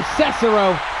drop by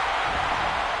Cesaro.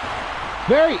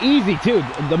 Very easy, too.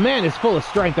 The man is full of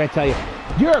strength, I tell you.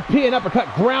 European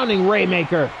uppercut, grounding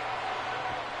Rainmaker.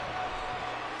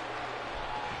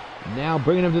 Now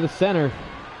bringing him to the center.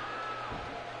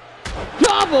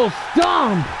 Double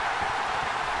stomp!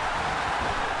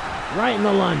 Right in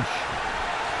the lunge.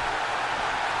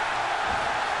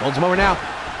 Holds him over now.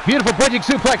 Beautiful bridging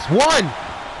suplex. 1.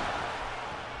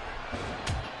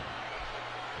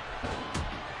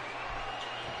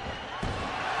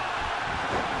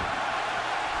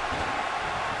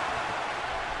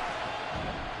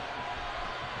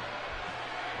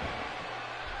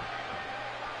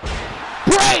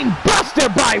 Brain buster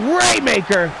by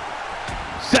Rainmaker.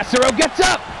 Cesaro gets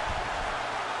up.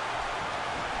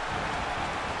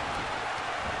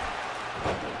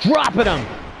 Dropping him.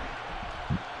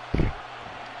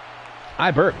 I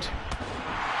burped.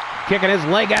 Kicking his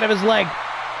leg out of his leg.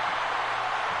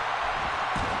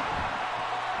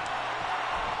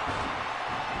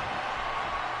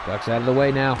 Ducks out of the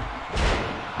way now.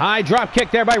 High drop kick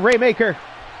there by Rainmaker.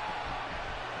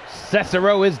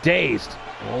 Cesaro is dazed.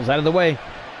 Rolls out of the way.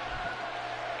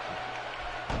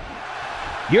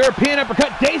 European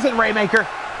uppercut, dazing Rainmaker.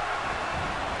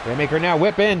 Rainmaker now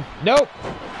whip in. Nope.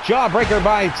 Jawbreaker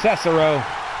by Cesaro.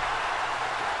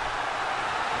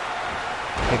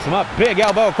 Picks him up. Big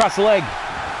elbow across the leg.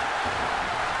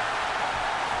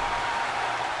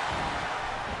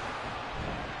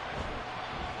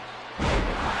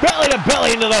 Belly to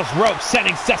belly into those ropes,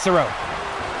 sending Cesaro.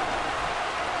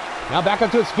 Now back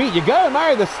up to his feet. You gotta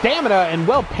admire the stamina and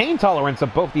pain tolerance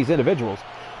of both these individuals.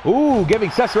 Ooh, giving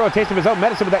Cesaro a taste of his own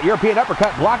medicine with that European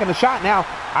uppercut, blocking the shot now.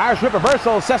 Irish whip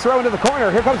reversal, Cesaro into the corner.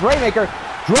 Here comes Rainmaker.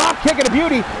 Drop kick and a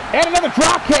beauty, and another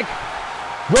drop kick.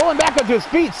 Rolling back up to his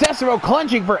feet, Cesaro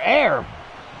clenching for air.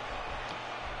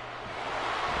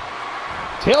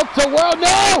 Tilt to world,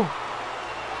 no!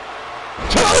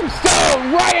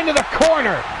 Tombstone right into the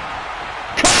corner.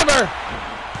 Cover.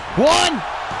 1,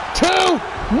 2,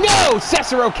 no!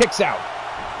 Cesaro kicks out.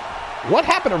 What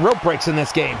happened to rope breaks in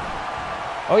this game?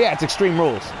 Oh yeah, it's Extreme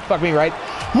Rules. Fuck me, right?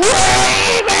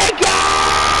 Rainmaker!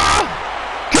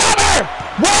 Cover!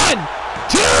 1,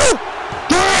 2,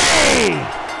 3!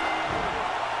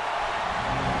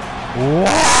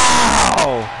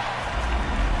 Wow!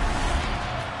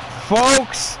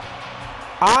 Folks,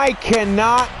 I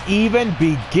cannot even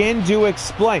begin to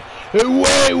explain. Wait.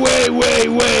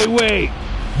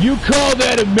 You call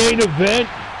that a main event?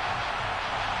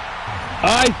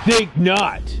 I think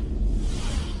not.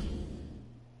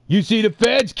 You see, the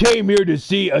fans came here to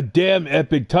see a damn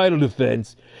epic title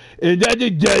defense, and that's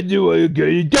exactly what we're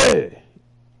gonna do.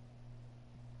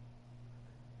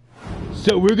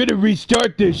 So we're gonna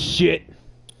restart this shit.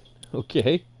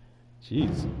 Okay.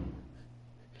 Jeez.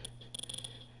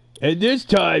 And this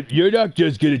time, you're not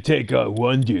just gonna take on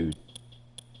one dude.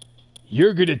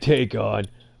 You're gonna take on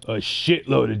a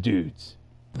shitload of dudes.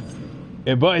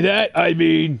 And by that, I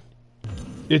mean,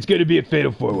 it's gonna be a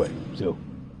fatal 4-way, so.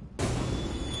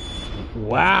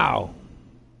 Wow.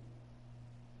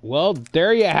 Well,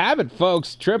 there you have it,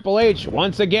 folks. Triple H,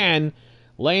 once again,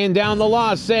 laying down the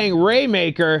law, saying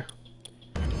Rainmaker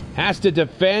has to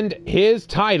defend his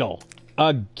title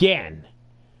again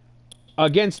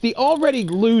against the already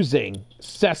losing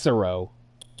Cesaro.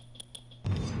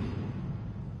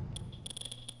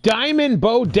 Diamond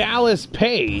Bo Dallas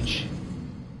Page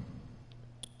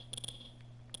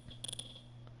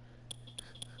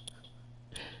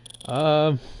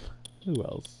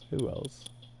who else?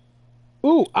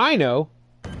 Ooh, I know.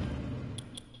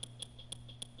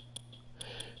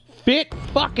 Fit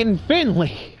fucking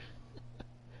Finley.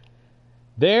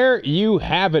 There you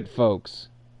have it, folks.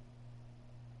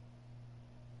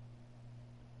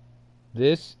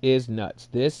 This is nuts.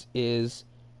 This is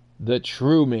the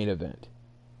true main event.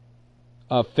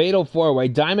 A fatal 4-way.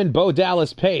 Diamond Bo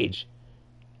Dallas Page,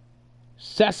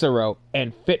 Cesaro,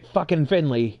 and Fit fucking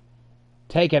Finley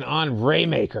taking on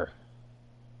Rainmaker.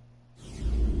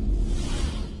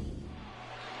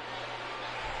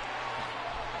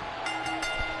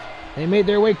 They made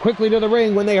their way quickly to the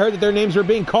ring when they heard that their names were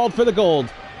being called for the gold.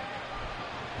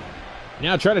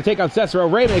 Now trying to take on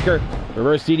Cesaro. Rainmaker.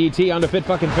 Reverse DDT onto Fit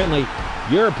fucking Finley.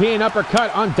 European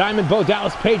uppercut on Diamond Bo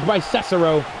Dallas Page by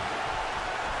Cesaro.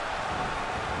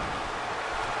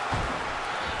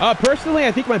 Personally,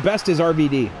 I think my best is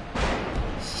RVD.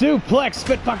 Suplex,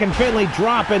 Fit fucking Finley,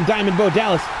 dropping Diamond Bo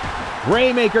Dallas.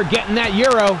 Rainmaker getting that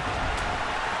Euro.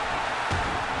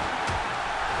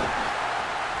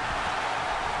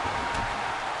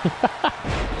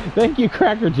 Thank you,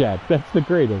 Cracker Jack. That's the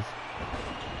greatest.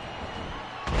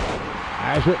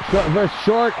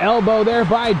 Short elbow there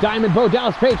by Diamond Bo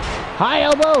Dallas Page. High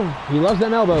elbow. He loves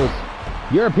them elbows.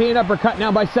 European uppercut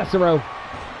now by Cesaro.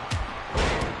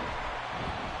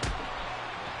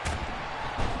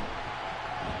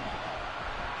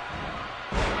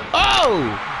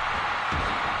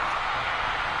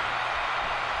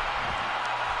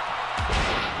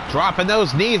 Dropping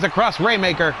those knees across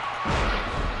Rainmaker.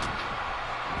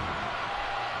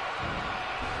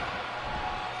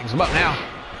 Picks him up now.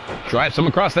 Drives him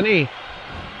across the knee.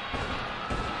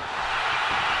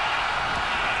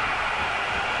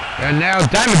 And now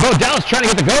Diamond Bo Dallas trying to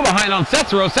get the go behind on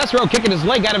Cesaro. Cesaro kicking his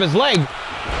leg out of his leg.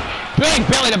 Big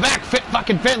belly to back.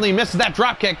 Fucking Finley misses that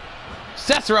drop kick.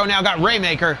 Cesaro now got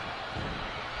Rainmaker.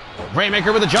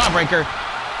 Rainmaker with a jawbreaker.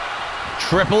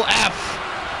 Triple F.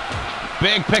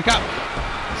 Big pickup.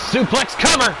 Suplex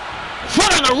cover.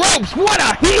 Foot on the ropes. What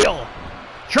a heel.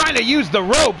 Trying to use the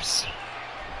ropes.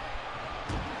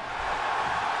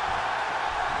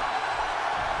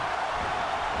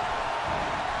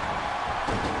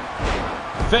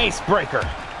 Face breaker.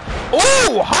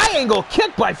 Oh, high angle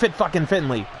kick by fucking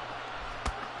Finley.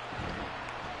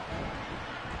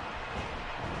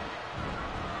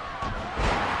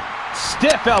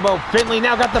 Stiff elbow. Finley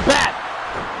now got the bat.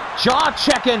 Jaw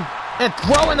checking and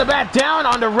throwing the bat down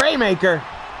onto Rainmaker.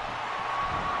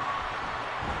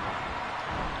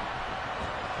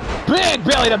 Big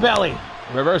belly to belly.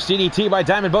 Reverse DDT by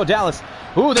Diamond Bo Dallas.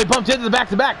 Ooh, they bumped into the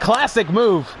back-to-back. Classic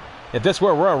move. If this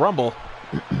were Royal Rumble.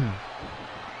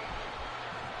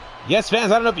 Yes,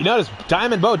 fans, I don't know if you noticed,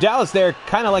 Diamond Bo Dallas there,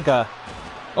 kind of like a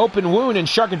open wound in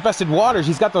shark-infested waters.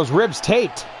 He's got those ribs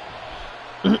taped.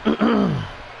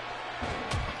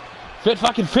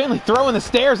 Fucking Finley throwing the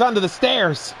stairs onto the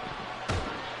stairs.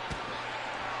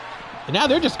 And now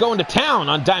they're just going to town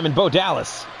on Diamond Bo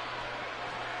Dallas.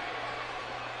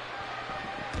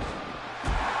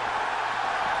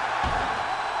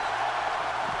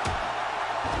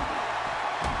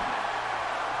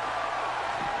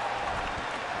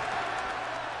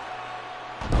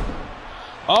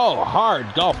 Oh,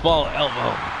 hard golf ball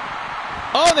elbow.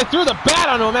 Oh, they threw the bat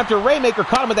on him after Rainmaker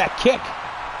caught him with that kick.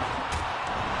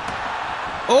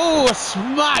 Oh, a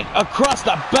smack across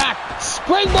the back.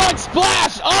 Springboard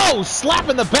splash. Oh,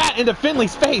 slapping the bat into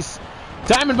Finley's face.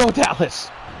 Diamond Bo Dallas.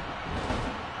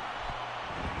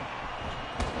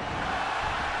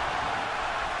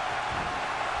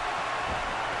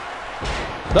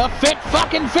 The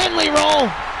fucking Finley roll.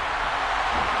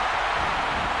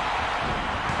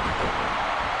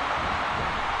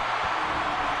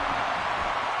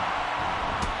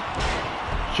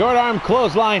 Short arm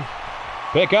clothesline.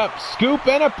 Pick up, scoop,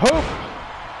 and a poop.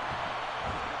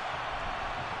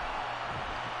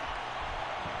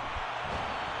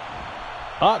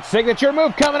 Oh, signature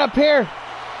move coming up here.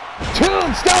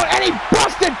 Tombstone, and he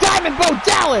busted Diamond Bo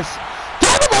Dallas.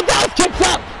 Diamond Bo Dallas kicks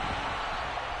up.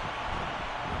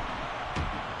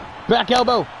 Back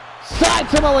elbow. Side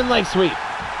Samoan leg sweep.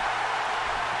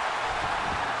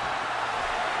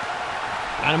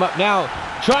 Got him up now.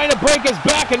 Trying to break his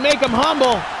back and make him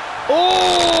humble.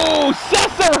 Oh,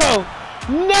 Cesaro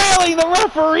nailing the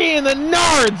referee in the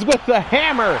nards with the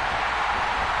hammer.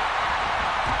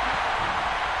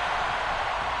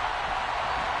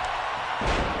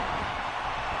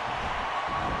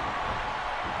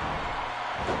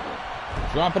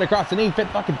 Dropping across the knee,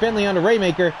 fucking Finley onto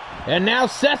Rainmaker. And now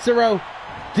Cesaro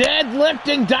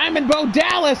deadlifting Diamond Bo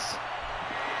Dallas.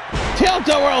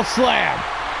 Tilt-a-whirl slam.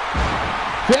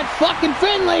 Fucking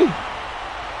Finley.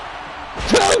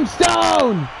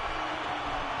 Tombstone.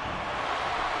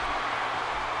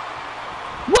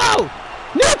 Whoa.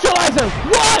 Neutralizer.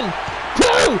 1,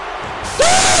 2, 3.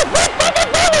 Fucking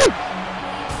Finley.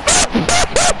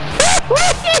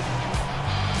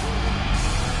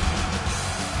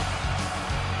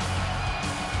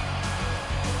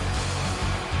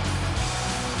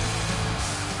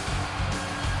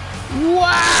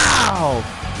 Wow.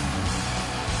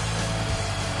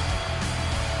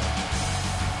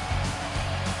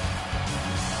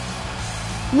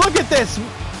 Look at this!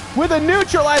 With a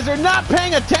neutralizer, not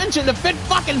paying attention to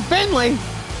fucking Finley,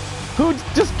 who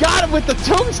just got him with the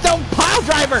Tombstone pile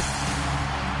driver.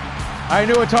 I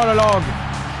knew it all along.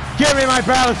 Give me my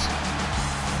belt.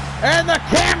 And the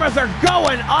cameras are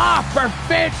going off for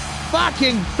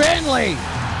fucking Finley.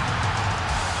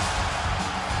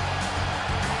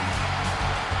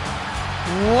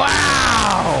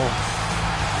 Wow!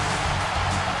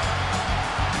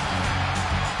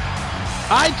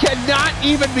 I cannot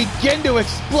even begin to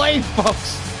explain,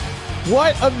 folks,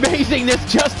 what amazingness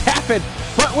just happened.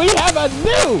 But we have a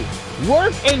new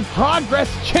work-in-progress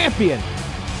champion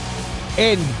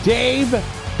in Dave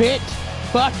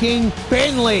fucking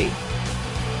Finley.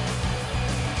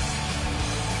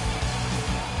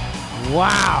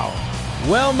 Wow.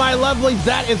 Well, my lovelies,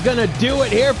 that is going to do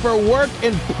it here for Work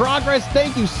in Progress.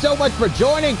 Thank you so much for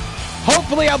joining.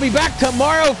 Hopefully, I'll be back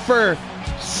tomorrow for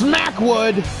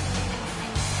Smackwood.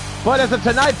 But as of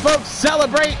tonight, folks,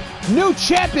 celebrate New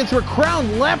champions were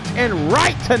crowned left and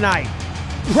right tonight.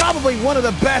 Probably one of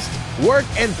the best work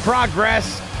in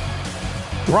progress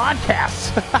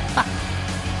broadcasts.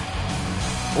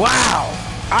 Wow.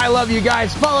 I love you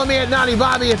guys. Follow me at Naughty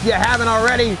Bobby if you haven't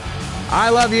already. I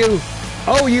love you.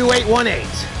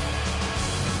 OU818.